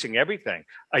outpacing everything.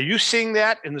 Are you seeing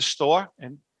that in the store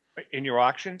and in your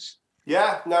auctions?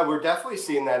 Yeah, no, we're definitely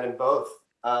seeing that in both.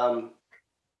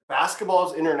 If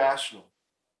basketball is international.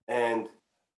 And,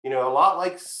 you know, a lot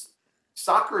like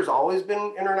soccer has always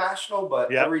been international,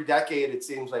 but every decade it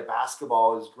seems like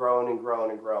basketball has grown and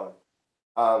grown and grown.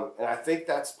 And I think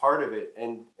that's part of it.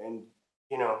 And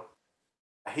you know,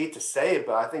 I hate to say it,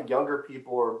 but I think younger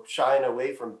people are shying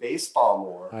away from baseball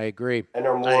more. I agree. And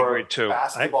are more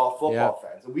basketball, football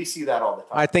fans. And we see that all the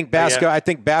time. I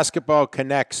think basketball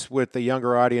connects with the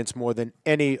younger audience more than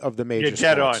any of the major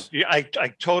sports. You're dead on. I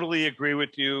totally agree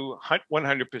with you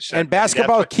 100%. And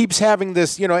basketball keeps having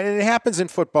this, you know, and it happens in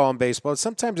football and baseball.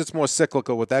 Sometimes it's more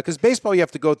cyclical with that because baseball, you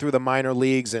have to go through the minor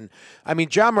leagues. And, I mean,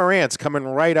 John Morant's coming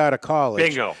right out of college.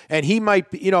 Bingo. And he might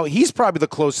be, you know, he's probably the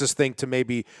closest thing to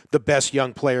maybe the best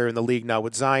young player in the league now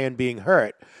with Zion being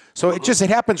hurt. So it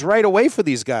happens right away for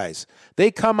these guys. They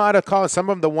come out of college. Some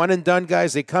of them, the one-and-done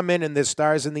guys, they come in and they're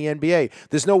stars in the NBA.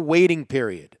 There's no waiting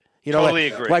period. You know, totally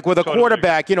agree. Like with a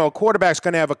quarterback, you know, a quarterback's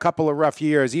going to have a couple of rough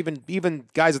years, even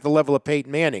guys at the level of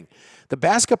Peyton Manning. The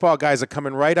basketball guys are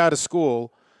coming right out of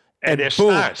school, and they're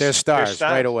boom, stars. they're stars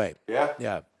right away.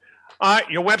 Yeah. All right,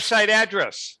 your website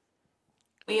address.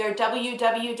 We are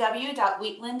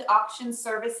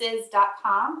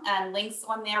www.wheatlandauctionservices.com, and links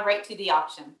on there right to the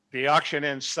auction. The auction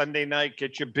ends Sunday night.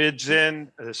 Get your bids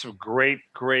in. There's some great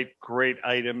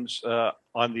items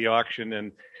on the auction.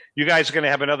 And you guys are going to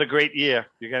have another great year.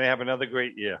 You're going to have another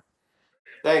great year.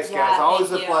 Thanks, guys.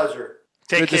 Always a pleasure.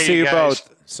 Take Good care, to see you guys.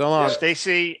 both. So long.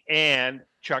 Stacy and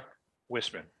Chuck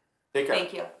Wisman. Take care.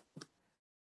 Thank you.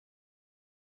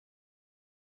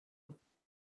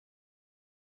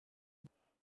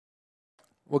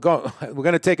 We're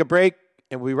going to take a break,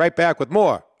 and we'll be right back with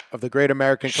more of the Great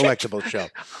American Collectibles Show.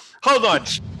 Hold on.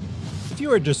 If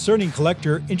you're a discerning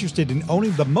collector interested in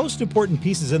owning the most important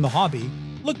pieces in the hobby,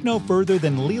 look no further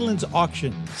than Leland's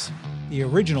Auctions. The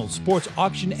original sports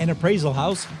auction and appraisal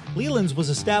house, Leland's was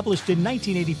established in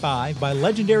 1985 by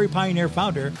legendary Pioneer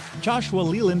founder Joshua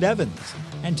Leland Evans.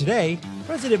 And today,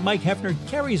 President Mike Hefner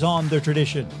carries on their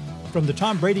tradition. From the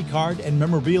Tom Brady card and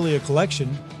memorabilia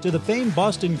collection to the famed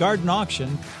Boston Garden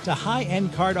auction to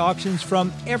high-end card auctions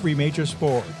from every major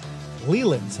sport,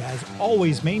 Leland's has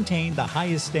always maintained the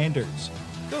highest standards.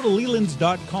 Go to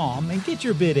Lelands.com and get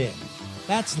your bid in.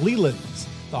 That's Leland's,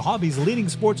 the hobby's leading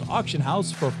sports auction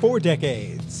house for 4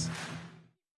 decades.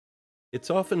 It's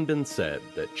often been said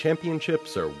that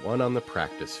championships are won on the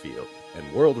practice field,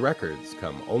 and world records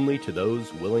come only to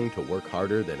those willing to work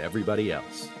harder than everybody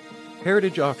else.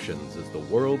 Heritage Auctions is the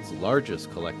world's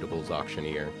largest collectibles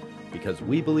auctioneer because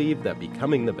we believe that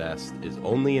becoming the best is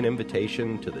only an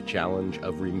invitation to the challenge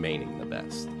of remaining the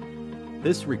best.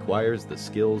 This requires the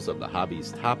skills of the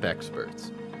hobby's top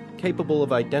experts, capable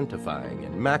of identifying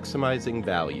and maximizing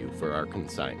value for our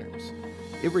consigners.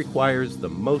 It requires the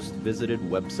most visited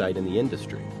website in the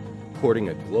industry, courting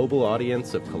a global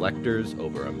audience of collectors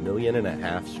over 1.5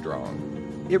 million strong.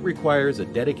 It requires a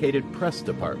dedicated press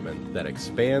department that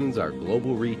expands our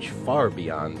global reach far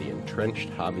beyond the entrenched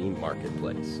hobby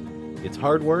marketplace. It's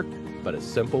hard work, but a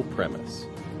simple premise.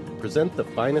 Present the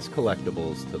finest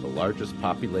collectibles to the largest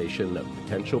population of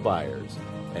potential buyers,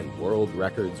 and world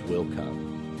records will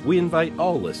come. We invite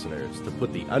all listeners to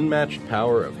put the unmatched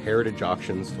power of Heritage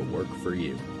Auctions to work for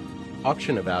you.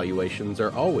 Auction evaluations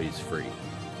are always free,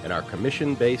 and our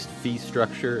commission-based fee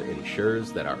structure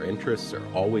ensures that our interests are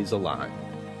always aligned.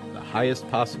 Highest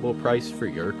possible price for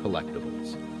your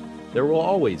collectibles. There will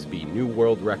always be new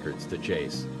world records to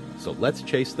chase, so let's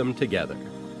chase them together.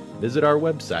 Visit our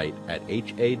website at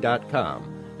ha.com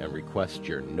and request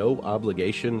your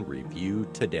no-obligation review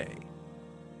today.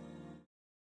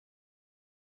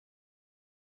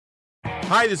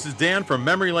 Hi, this is Dan from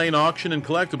Memory Lane Auction and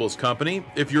Collectibles Company.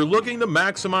 If you're looking to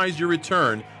maximize your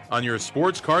return on your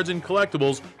sports cards and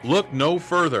collectibles, look no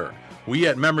further. We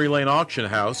at Memory Lane Auction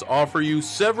House offer you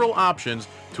several options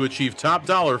to achieve top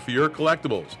dollar for your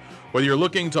collectibles. Whether you're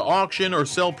looking to auction or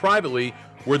sell privately,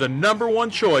 we're the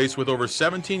 #1 choice with over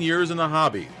 17 years in the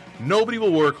hobby. Nobody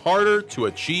will work harder to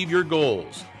achieve your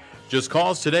goals. Just call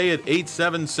us today at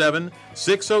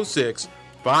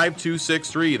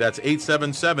 877-606-5263. That's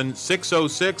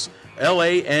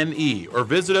 877-606-LANE. Or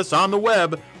visit us on the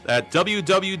web at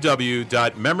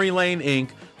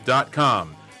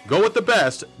www.memorylaneinc.com. Go with the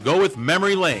best. Go with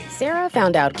Memory Lane. Sarah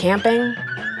found out camping...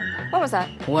 What was that?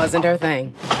 ...wasn't her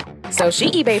thing. So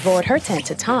she eBay forwarded her tent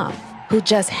to Tom, who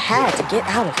just had to get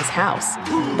out of his house.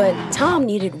 But Tom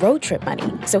needed road trip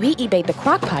money, so he eBayed the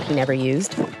crock pot he never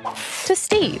used to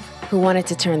Steve, who wanted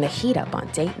to turn the heat up on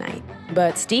date night.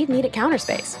 But Steve needed counter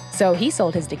space, so he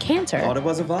sold his decanter... Thought it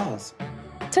was a vase.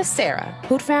 ...to Sarah,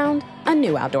 who'd found a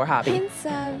new outdoor hobby. Hints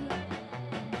of...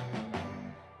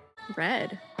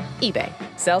 red. eBay.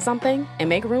 Sell something and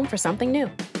make room for something new.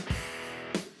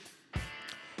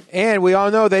 And we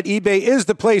all know that eBay is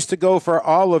the place to go for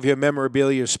all of your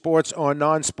memorabilia, sports or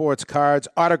non-sports cards,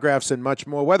 autographs, and much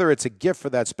more. Whether it's a gift for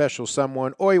that special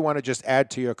someone or you want to just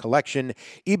add to your collection,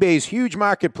 eBay's huge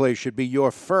marketplace should be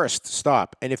your first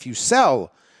stop. And if you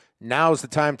sell, now's the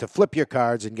time to flip your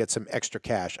cards and get some extra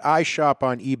cash. I shop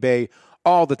on eBay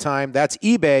all the time. That's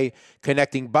eBay,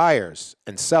 connecting buyers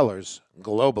and sellers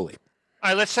globally.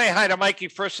 All right, let's say hi to Mikey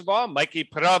first of all. Mikey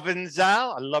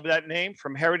Provenzel. I love that name,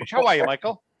 from Heritage. How are you,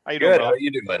 Michael? How you doing? Good. How are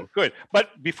you doing? Good.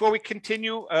 But before we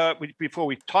continue, before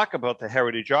we talk about the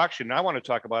Heritage Auction, I want to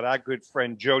talk about our good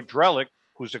friend Joe Drellick,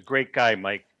 who's a great guy,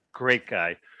 Mike. Great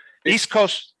guy. East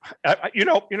Coast, you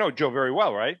know Joe very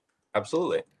well, right?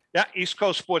 Absolutely. Yeah, East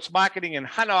Coast Sports Marketing and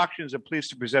Hunt Auctions are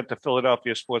pleased to present the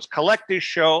Philadelphia Sports Collectors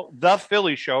Show, The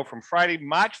Philly Show, from Friday,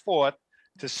 March 4th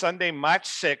to Sunday, March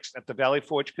 6th at the Valley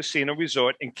Forge Casino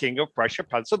Resort in King of Prussia,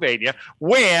 Pennsylvania,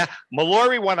 where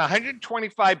Mallory won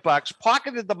 $125,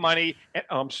 pocketed the money, and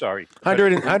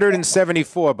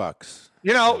 $174.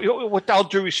 You know, with all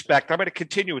due respect, I'm going to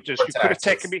continue with this. He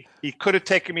could have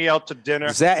taken me out to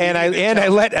dinner.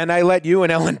 I let you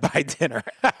and Ellen buy dinner.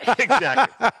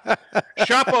 Exactly.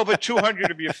 Shop over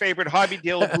 200 of your favorite hobby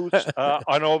dealer booths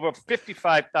on over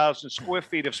 55,000 square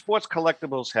feet of sports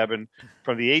collectibles heaven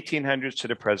from the 1800s to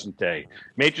the present day.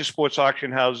 Major sports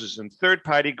auction houses and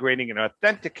third-party grading and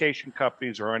authentication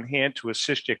companies are on hand to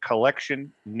assist your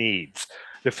collection needs.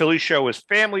 The Philly Show is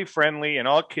family-friendly, and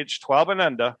all kids 12 and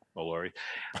under, Lori,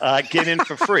 get in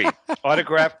for free.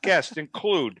 Autographed guests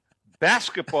include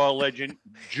basketball legend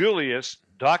Julius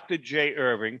Dr. J.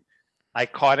 Irving,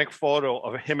 iconic photo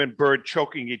of him and Bird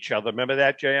choking each other. Remember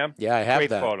that, JM? Yeah, I have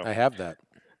Great that. photo. I have that.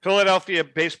 Philadelphia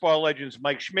baseball legends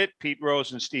Mike Schmidt, Pete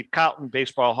Rose, and Steve Carlton,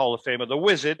 Baseball Hall of Famer The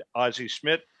Wizard, Ozzie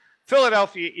Smith,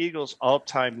 Philadelphia Eagles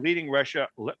all-time leading rusher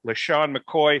LaShawn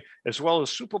McCoy, as well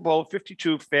as Super Bowl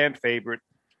 52 fan favorite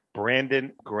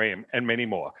Brandon Graham, and many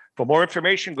more. For more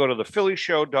information, go to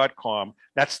thephillyshow.com.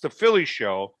 That's The Philly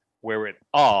Show, where it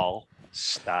all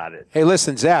started. Hey,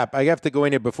 listen, Zap, I have to go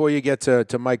in here before you get to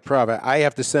Mike Prava. I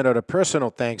have to send out a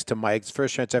personal thanks to Mike. It's the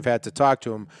first chance I've had to talk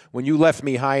to him. When you left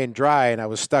me high and dry and I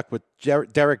was stuck with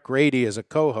Derek Grady as a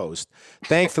co-host,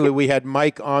 thankfully we had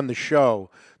Mike on the show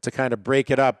to kind of break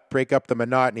up the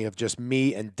monotony of just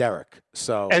me and Derek.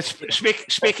 So, and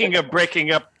speaking of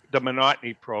breaking up the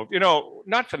monotony probe, you know,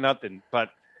 not for nothing, but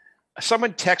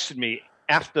someone texted me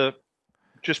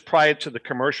just prior to the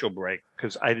commercial break,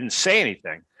 because I didn't say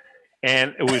anything.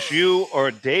 And it was you or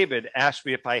David asked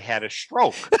me if I had a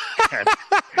stroke.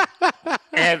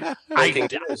 and I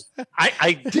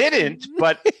didn't,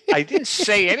 but I didn't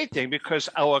say anything because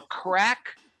our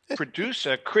crack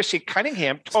producer, Chrissy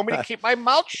Cunningham, told me to keep my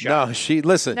mouth shut. No,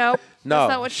 listen. Nope. No,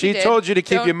 that's not what she did. told you to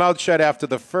keep your mouth shut after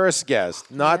the first guest,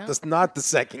 not the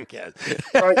second guest.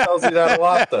 Probably tells you that a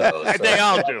lot, though. So. They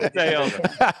all do. Really?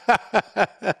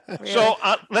 So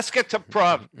let's get to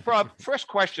Prov. Prov, first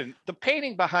question: the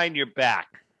painting behind your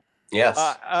back. Yes.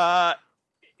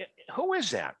 Who is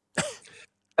that?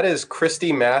 That is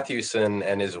Christy Mathewson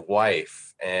and his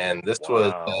wife, and this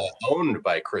was owned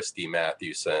by Christy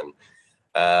Mathewson.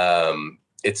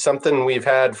 It's something we've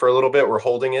had for a little bit. We're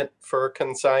holding it for a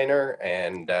consignor,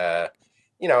 and a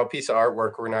piece of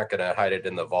artwork. We're not going to hide it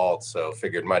in the vault, so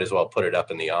figured might as well put it up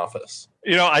in the office.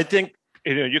 I think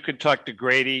you can talk to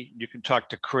Grady, you can talk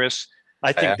to Chris.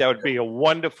 I think that would be a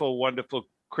wonderful, wonderful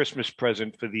Christmas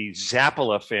present for the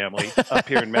Zappala family up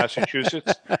here in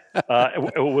Massachusetts.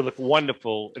 It would look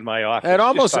wonderful in my office. It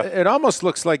almost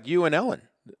looks like you and Ellen,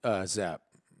 Zap,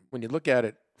 when you look at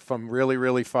it from really,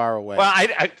 really far away. Well,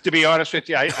 I to be honest with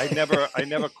you, I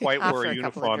never quite wore a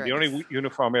uniform. The only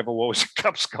uniform I ever wore was a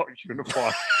Cub Scout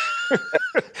uniform.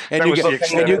 And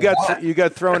you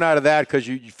got thrown out of that because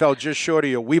you fell just short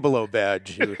of your Weebelo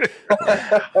badge. All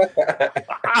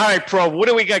right, Pro, what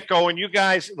do we got going? You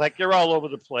guys, you're all over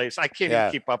the place. I can't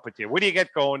even keep up with you. What do you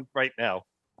get going right now?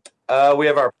 We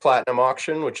have our Platinum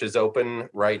Auction, which is open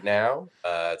right now.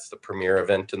 It's the premier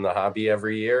event in the hobby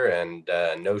every year, and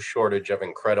no shortage of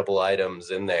incredible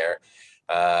items in there.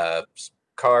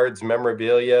 Cards,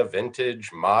 memorabilia,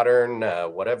 vintage, modern,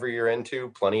 whatever you're into,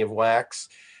 plenty of wax.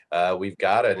 We've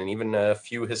got it, and even a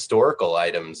few historical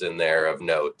items in there of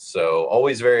note. So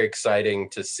always very exciting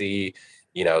to see,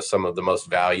 some of the most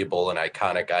valuable and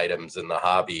iconic items in the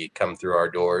hobby come through our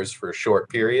doors for a short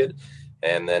period.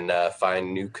 And then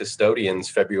find new custodians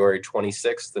February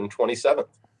 26th and 27th.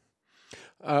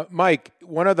 Mike,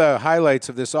 one of the highlights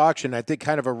of this auction, I think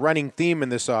kind of a running theme in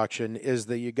this auction, is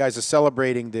that you guys are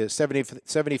celebrating the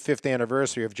 75th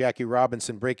anniversary of Jackie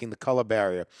Robinson breaking the color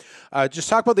barrier. Just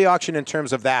talk about the auction in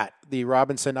terms of that, the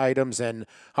Robinson items, and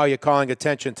how you're calling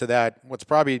attention to that, what's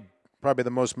probably probably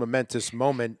the most momentous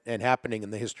moment and happening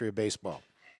in the history of baseball.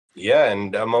 Yeah,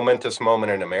 and a momentous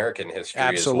moment in American history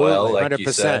Absolutely, as well. Like 100%.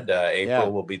 you said,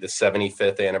 April will be the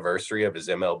 75th anniversary of his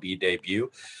MLB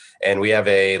debut. And we have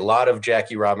a lot of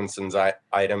Jackie Robinson's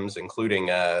items, including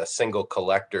a single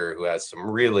collector who has some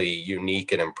really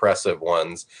unique and impressive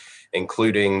ones,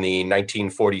 including the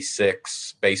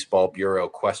 1946 Baseball Bureau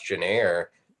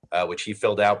questionnaire, which he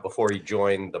filled out before he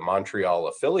joined the Montreal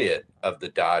affiliate of the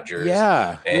Dodgers.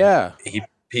 Yeah, and yeah.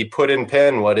 He put in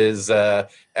pen what his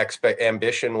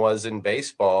ambition was in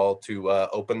baseball to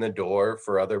open the door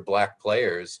for other black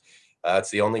players.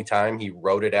 It's the only time he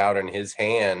wrote it out in his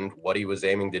hand, what he was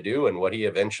aiming to do and what he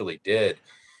eventually did.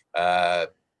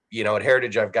 At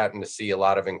Heritage, I've gotten to see a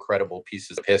lot of incredible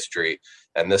pieces of history,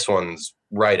 and this one's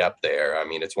right up there. I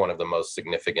mean, it's one of the most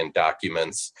significant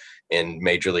documents in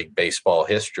Major League Baseball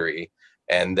history.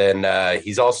 And then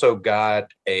he's also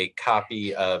got a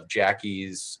copy of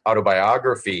Jackie's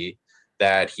autobiography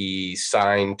that he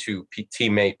signed to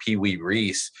teammate Pee Wee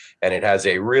Reese. And it has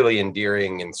a really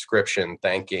endearing inscription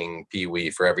thanking Pee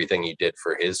Wee for everything he did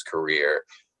for his career.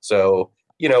 So,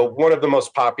 one of the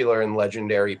most popular and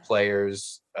legendary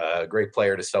players, a great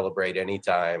player to celebrate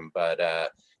anytime. But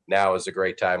now is a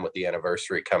great time with the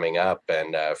anniversary coming up.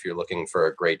 And if you're looking for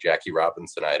a great Jackie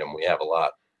Robinson item, we have a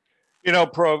lot.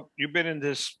 Pro, you've been in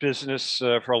this business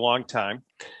for a long time,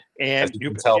 and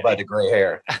you can tell by the gray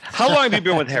hair. How long have you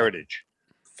been with Heritage?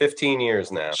 15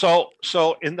 years now. So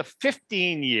in the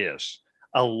 15 years,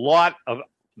 a lot of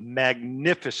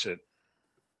magnificent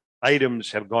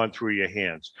items have gone through your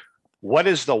hands. What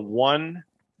is the one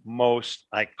most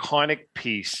iconic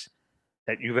piece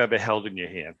that you've ever held in your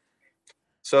hand?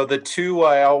 So the two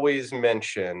I always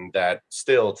mention that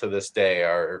still to this day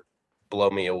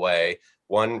blow me away.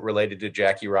 One related to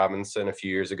Jackie Robinson. A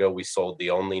few years ago, we sold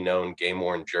the only known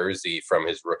game-worn jersey from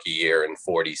his rookie year in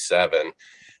 '47.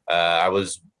 I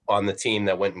was on the team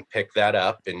that went and picked that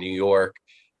up in New York,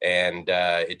 and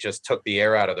it just took the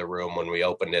air out of the room when we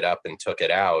opened it up and took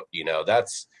it out.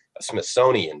 That's a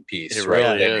Smithsonian piece. It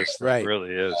really is. Right. It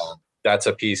really is. That's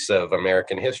a piece of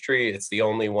American history. It's the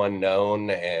only one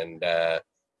known, and a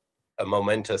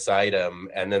momentous item.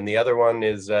 And then the other one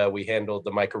is we handled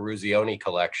the Mike Eruzione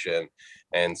collection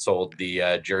and sold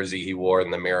the jersey he wore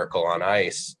in the Miracle on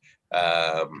Ice.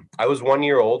 I was 1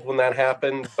 year old when that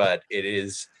happened, but it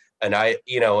is an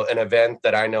event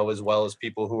that I know as well as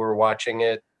people who were watching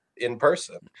it in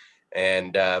person.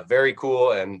 And very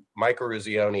cool. And Mike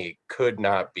Eruzione could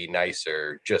not be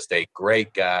nicer. Just a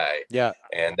great guy. Yeah.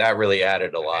 And that really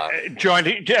added a lot. John,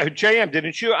 JM,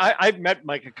 didn't you? I've met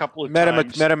Mike a couple of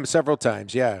times. Met him several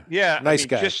times. Yeah. Yeah. Nice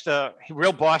guy. Just a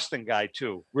real Boston guy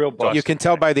too. Real Boston. You can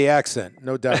tell by the accent,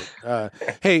 no doubt.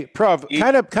 Hey, Prov,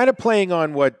 kind of playing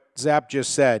on what Zap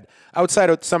just said, outside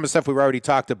of some of the stuff we've already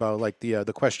talked about, like the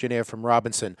questionnaire from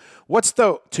Robinson, what's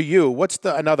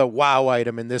another wow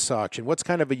item in this auction? What's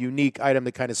kind of a unique item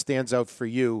that kind of stands out for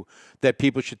you that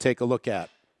people should take a look at?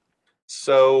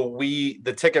 So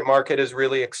the ticket market has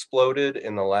really exploded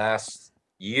in the last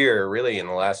year, really in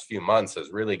the last few months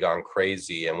has really gone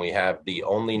crazy. And we have the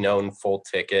only known full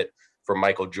ticket for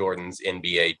Michael Jordan's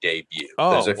NBA debut.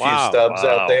 There's a few stubs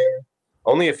out there.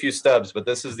 Only a few stubs, but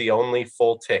this is the only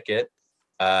full ticket.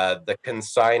 The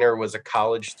consigner was a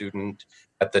college student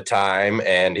at the time,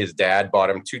 and his dad bought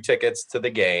him 2 tickets to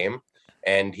the game,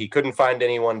 and he couldn't find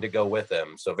anyone to go with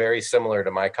him. So very similar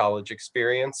to my college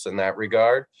experience in that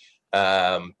regard.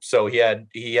 So he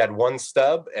had 1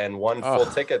 stub and 1 full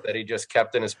ticket that he just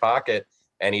kept in his pocket,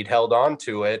 and he'd held on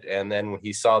to it. And then when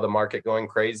he saw the market going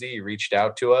crazy, he reached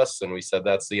out to us, and we said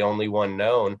that's the only one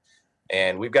known.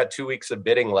 And we've got 2 weeks of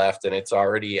bidding left, and it's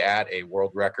already at a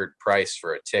world record price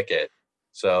for a ticket.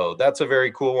 So that's a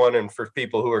very cool one. And for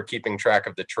people who are keeping track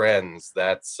of the trends,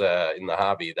 that's in the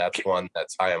hobby, that's one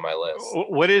that's high on my list.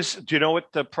 Do you know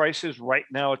what the price is right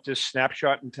now at this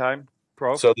snapshot in time,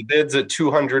 Pro? So the bid's at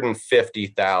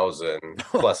 $250,000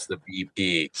 plus the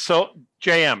BP. So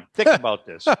JM, think about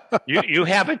this. You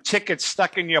have a ticket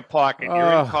stuck in your pocket.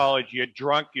 You're in college. You're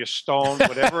drunk. You're stoned.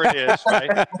 Whatever it is,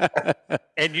 right?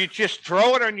 And you just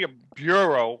throw it on your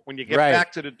bureau when you get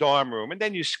back to the dorm room, and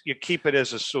then you keep it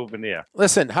as a souvenir.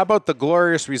 Listen, how about the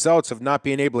glorious results of not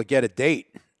being able to get a date?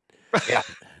 Yeah.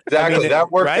 Exactly.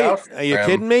 That worked out. Are you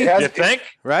kidding me? You think?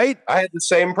 Right? I had the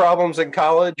same problems in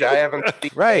college. I haven't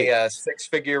seen a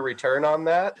 6-figure return on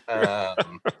that.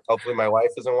 Hopefully my wife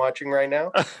isn't watching right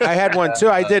now. I had one too.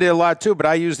 I did it a lot too, but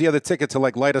I used the other ticket to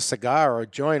light a cigar or a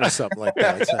joint or something like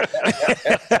that.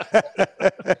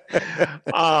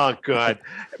 Oh, good.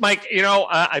 Mike,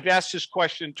 I've asked this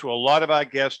question to a lot of our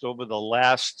guests over the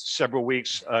last several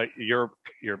weeks. Your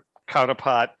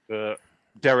counterpart,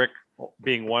 Derek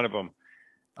being one of them.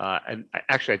 And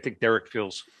actually, I think Derek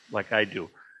feels like I do.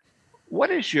 What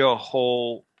is your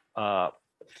whole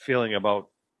feeling about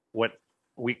what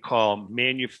we call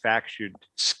manufactured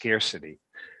scarcity?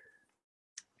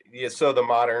 Yeah, so the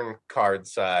modern card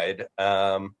side,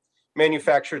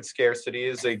 manufactured scarcity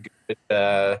is a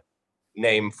good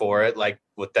name for it. Like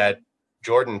with that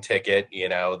Jordan ticket,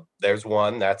 there's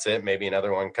one, that's it. Maybe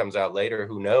another one comes out later,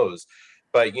 who knows?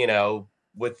 But,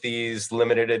 with these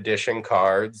limited edition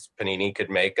cards, Panini could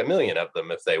make 1 million of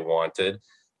them if they wanted.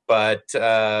 But,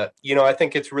 I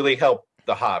think it's really helped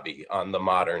the hobby on the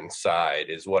modern side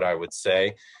is what I would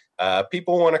say.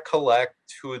 People want to collect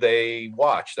who they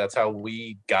watch. That's how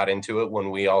we got into it when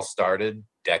we all started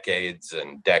decades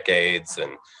and decades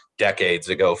and decades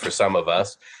ago for some of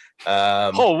us.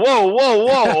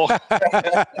 Whoa.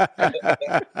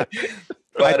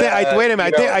 But, wait a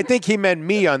minute. I think he meant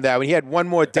me on that one. He had one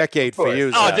more decade for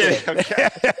you. Oh, did he? Okay.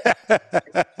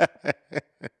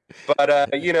 But,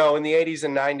 in the 80s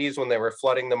and 90s, when they were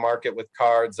flooding the market with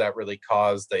cards, that really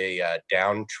caused a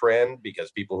downtrend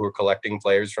because people who were collecting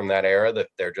players from that era, that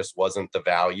there just wasn't the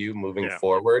value moving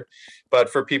forward. But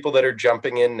for people that are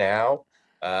jumping in now,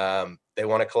 they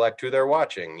want to collect who they're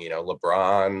watching,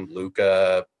 LeBron,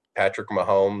 Luka, Patrick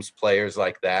Mahomes, players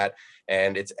like that.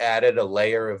 And it's added a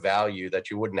layer of value that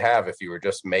you wouldn't have if you were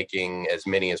just making as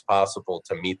many as possible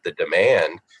to meet the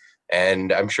demand.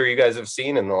 And I'm sure you guys have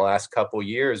seen in the last couple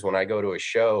years when I go to a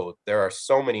show, there are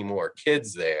so many more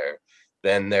kids there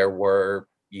than there were,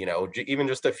 even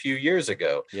just a few years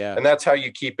ago. Yeah. And that's how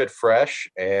you keep it fresh.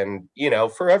 And,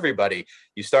 for everybody,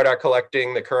 you start out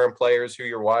collecting the current players who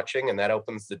you're watching, and that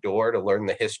opens the door to learn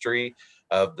the history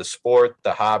of the sport,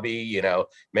 the hobby.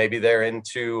 Maybe they're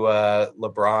into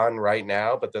LeBron right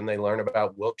now, but then they learn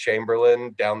about Wilt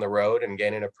Chamberlain down the road and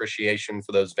gain an appreciation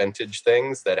for those vintage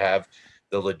things that have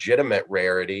the legitimate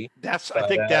rarity. I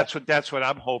think that's what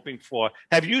I'm hoping for.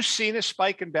 Have you seen a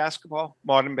spike in basketball,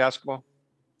 modern basketball?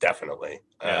 Definitely.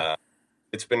 Yeah.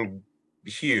 It's been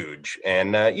huge.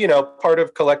 And, part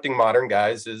of collecting modern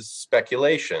guys is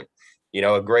speculation.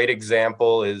 A great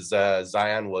example is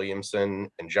Zion Williamson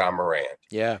and John Morant.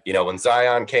 Yeah. When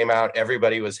Zion came out,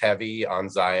 everybody was heavy on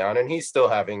Zion, and he's still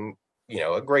having,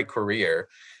 a great career.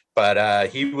 But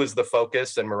he was the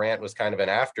focus, and Morant was kind of an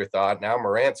afterthought. Now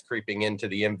Morant's creeping into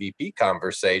the MVP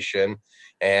conversation,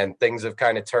 and things have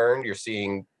kind of turned. You're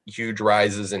seeing huge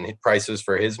rises in prices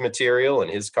for his material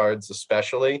and his cards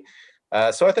especially.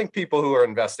 So I think people who are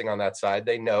investing on that side,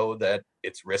 they know that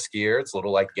it's riskier. It's a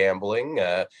little like gambling.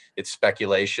 It's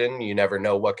speculation. You never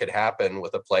know what could happen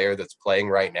with a player that's playing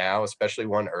right now, especially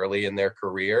one early in their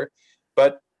career.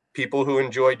 But people who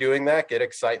enjoy doing that get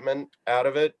excitement out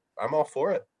of it. I'm all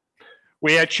for it.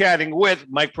 We are chatting with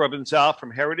Mike Provenzal from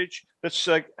Heritage. This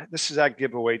is our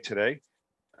giveaway today.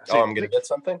 Oh, I'm going to get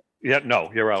something? Yeah,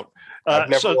 no, you're out. I've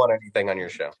never won anything on your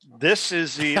show. This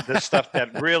is the stuff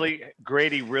that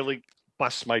Grady really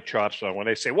busts my chops on when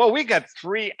they say, well, we got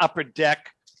 3 Upper Deck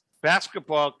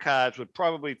basketball cards with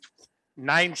probably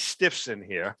 9 stiffs in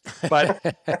here. But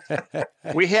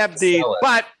we have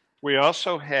but we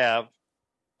also have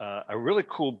a really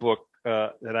cool book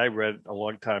that I read a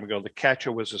long time ago. The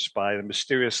Catcher Was a Spy, The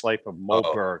Mysterious Life of Mo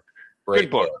Berg.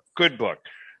 Good book.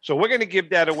 So we're going to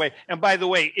give that away. And by the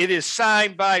way, it is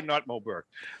signed by not Mo Berg.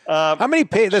 How many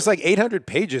pages? There's like 800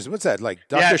 pages. What's that? Like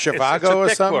Dr. Zhivago or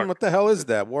something? Book. What the hell is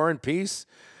that? War and Peace?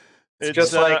 It's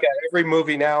just like every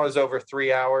movie now is over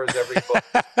 3 hours. Every book.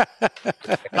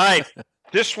 All right.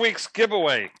 This week's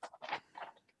giveaway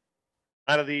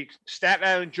out of the Staten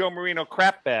Island Joe Marino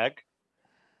crap bag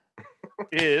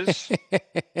is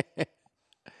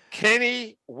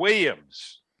Kenny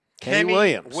Williams. Kenny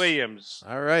Williams.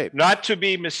 All right. Not to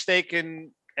be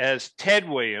mistaken as Ted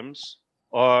Williams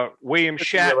or William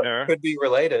Shatner. Could be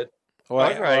related. Or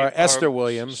Esther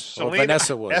Williams or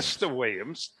Vanessa Williams. Esther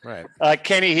Williams. Right.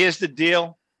 Kenny, here's the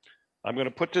deal. I'm going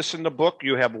to put this in the book.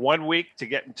 You have 1 week to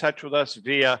get in touch with us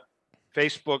via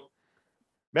Facebook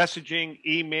messaging,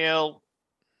 email,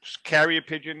 carrier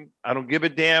pigeon. I don't give a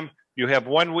damn. You have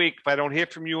 1 week. If I don't hear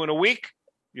from you in a week,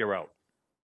 you're out.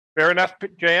 Fair enough,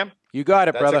 JM? You got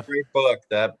it, brother. That's a great book.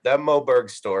 That Mo Berg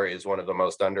story is one of the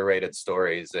most underrated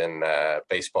stories in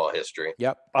baseball history.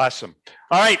 Yep. Awesome.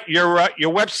 All right. Your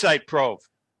website, Prov.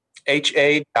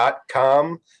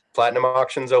 HA.com. Platinum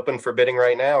auctions open for bidding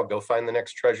right now. Go find the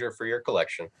next treasure for your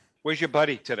collection. Where's your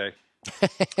buddy today?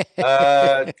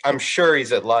 I'm sure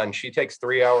he's at lunch. He takes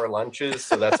 3-hour lunches,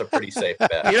 so that's a pretty safe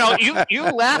bet. You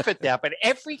laugh at that, but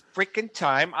every freaking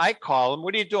time I call him,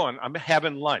 what are you doing? I'm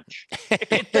having lunch.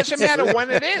 It doesn't matter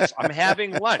when it is. I'm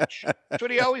having lunch. That's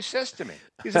what he always says to me.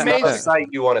 He's It's not a amazing. sight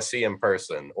you want to see in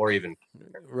person or even.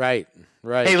 Right.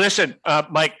 Hey, listen,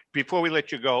 Mike, before we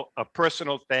let you go, a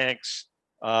personal thanks.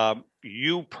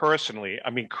 You personally, I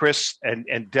mean, Chris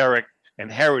and Derek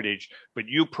and Heritage, but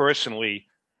you personally,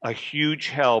 a huge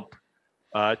help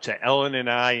to Ellen and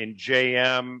I and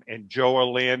JM and Joe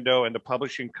Orlando and the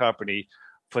publishing company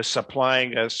for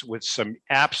supplying us with some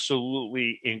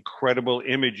absolutely incredible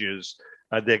images.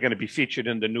 They're going to be featured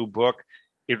in the new book.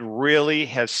 It really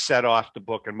has set off the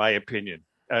book, in my opinion.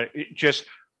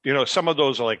 Some of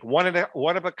those are like one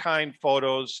of a kind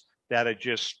photos that are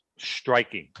just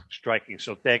striking.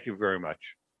 So thank you very much.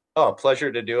 Oh,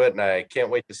 pleasure to do it, and I can't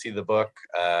wait to see the book.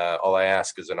 All I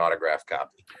ask is an autograph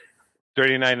copy.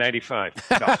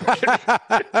 $39.95.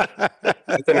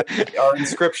 No. Are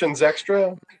inscriptions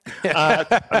extra?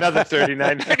 Another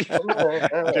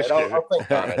 $39.95. I'll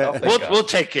think on it. We'll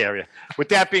take care of you. With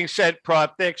that being said,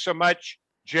 Prod, thanks so much.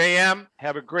 JM,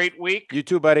 have a great week. You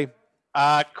too, buddy.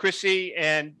 Chrissy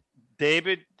and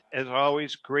David, as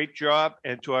always, great job.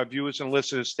 And to our viewers and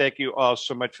listeners, thank you all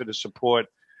so much for the support.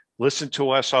 Listen to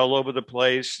us all over the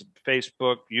place,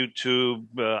 Facebook, YouTube,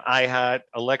 iHeart,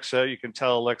 Alexa. You can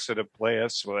tell Alexa to play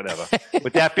us, whatever.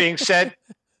 With that being said,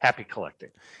 happy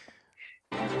collecting.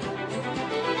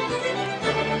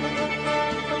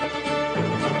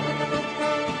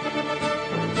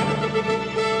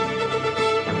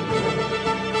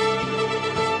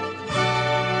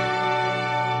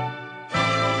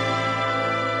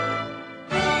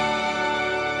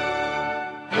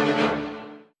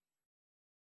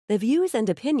 The views and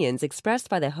opinions expressed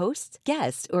by the hosts,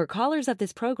 guests, or callers of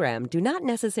this program do not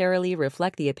necessarily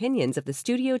reflect the opinions of the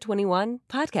Studio 21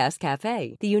 Podcast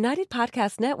Cafe, the United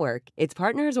Podcast Network, its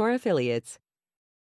partners, or affiliates.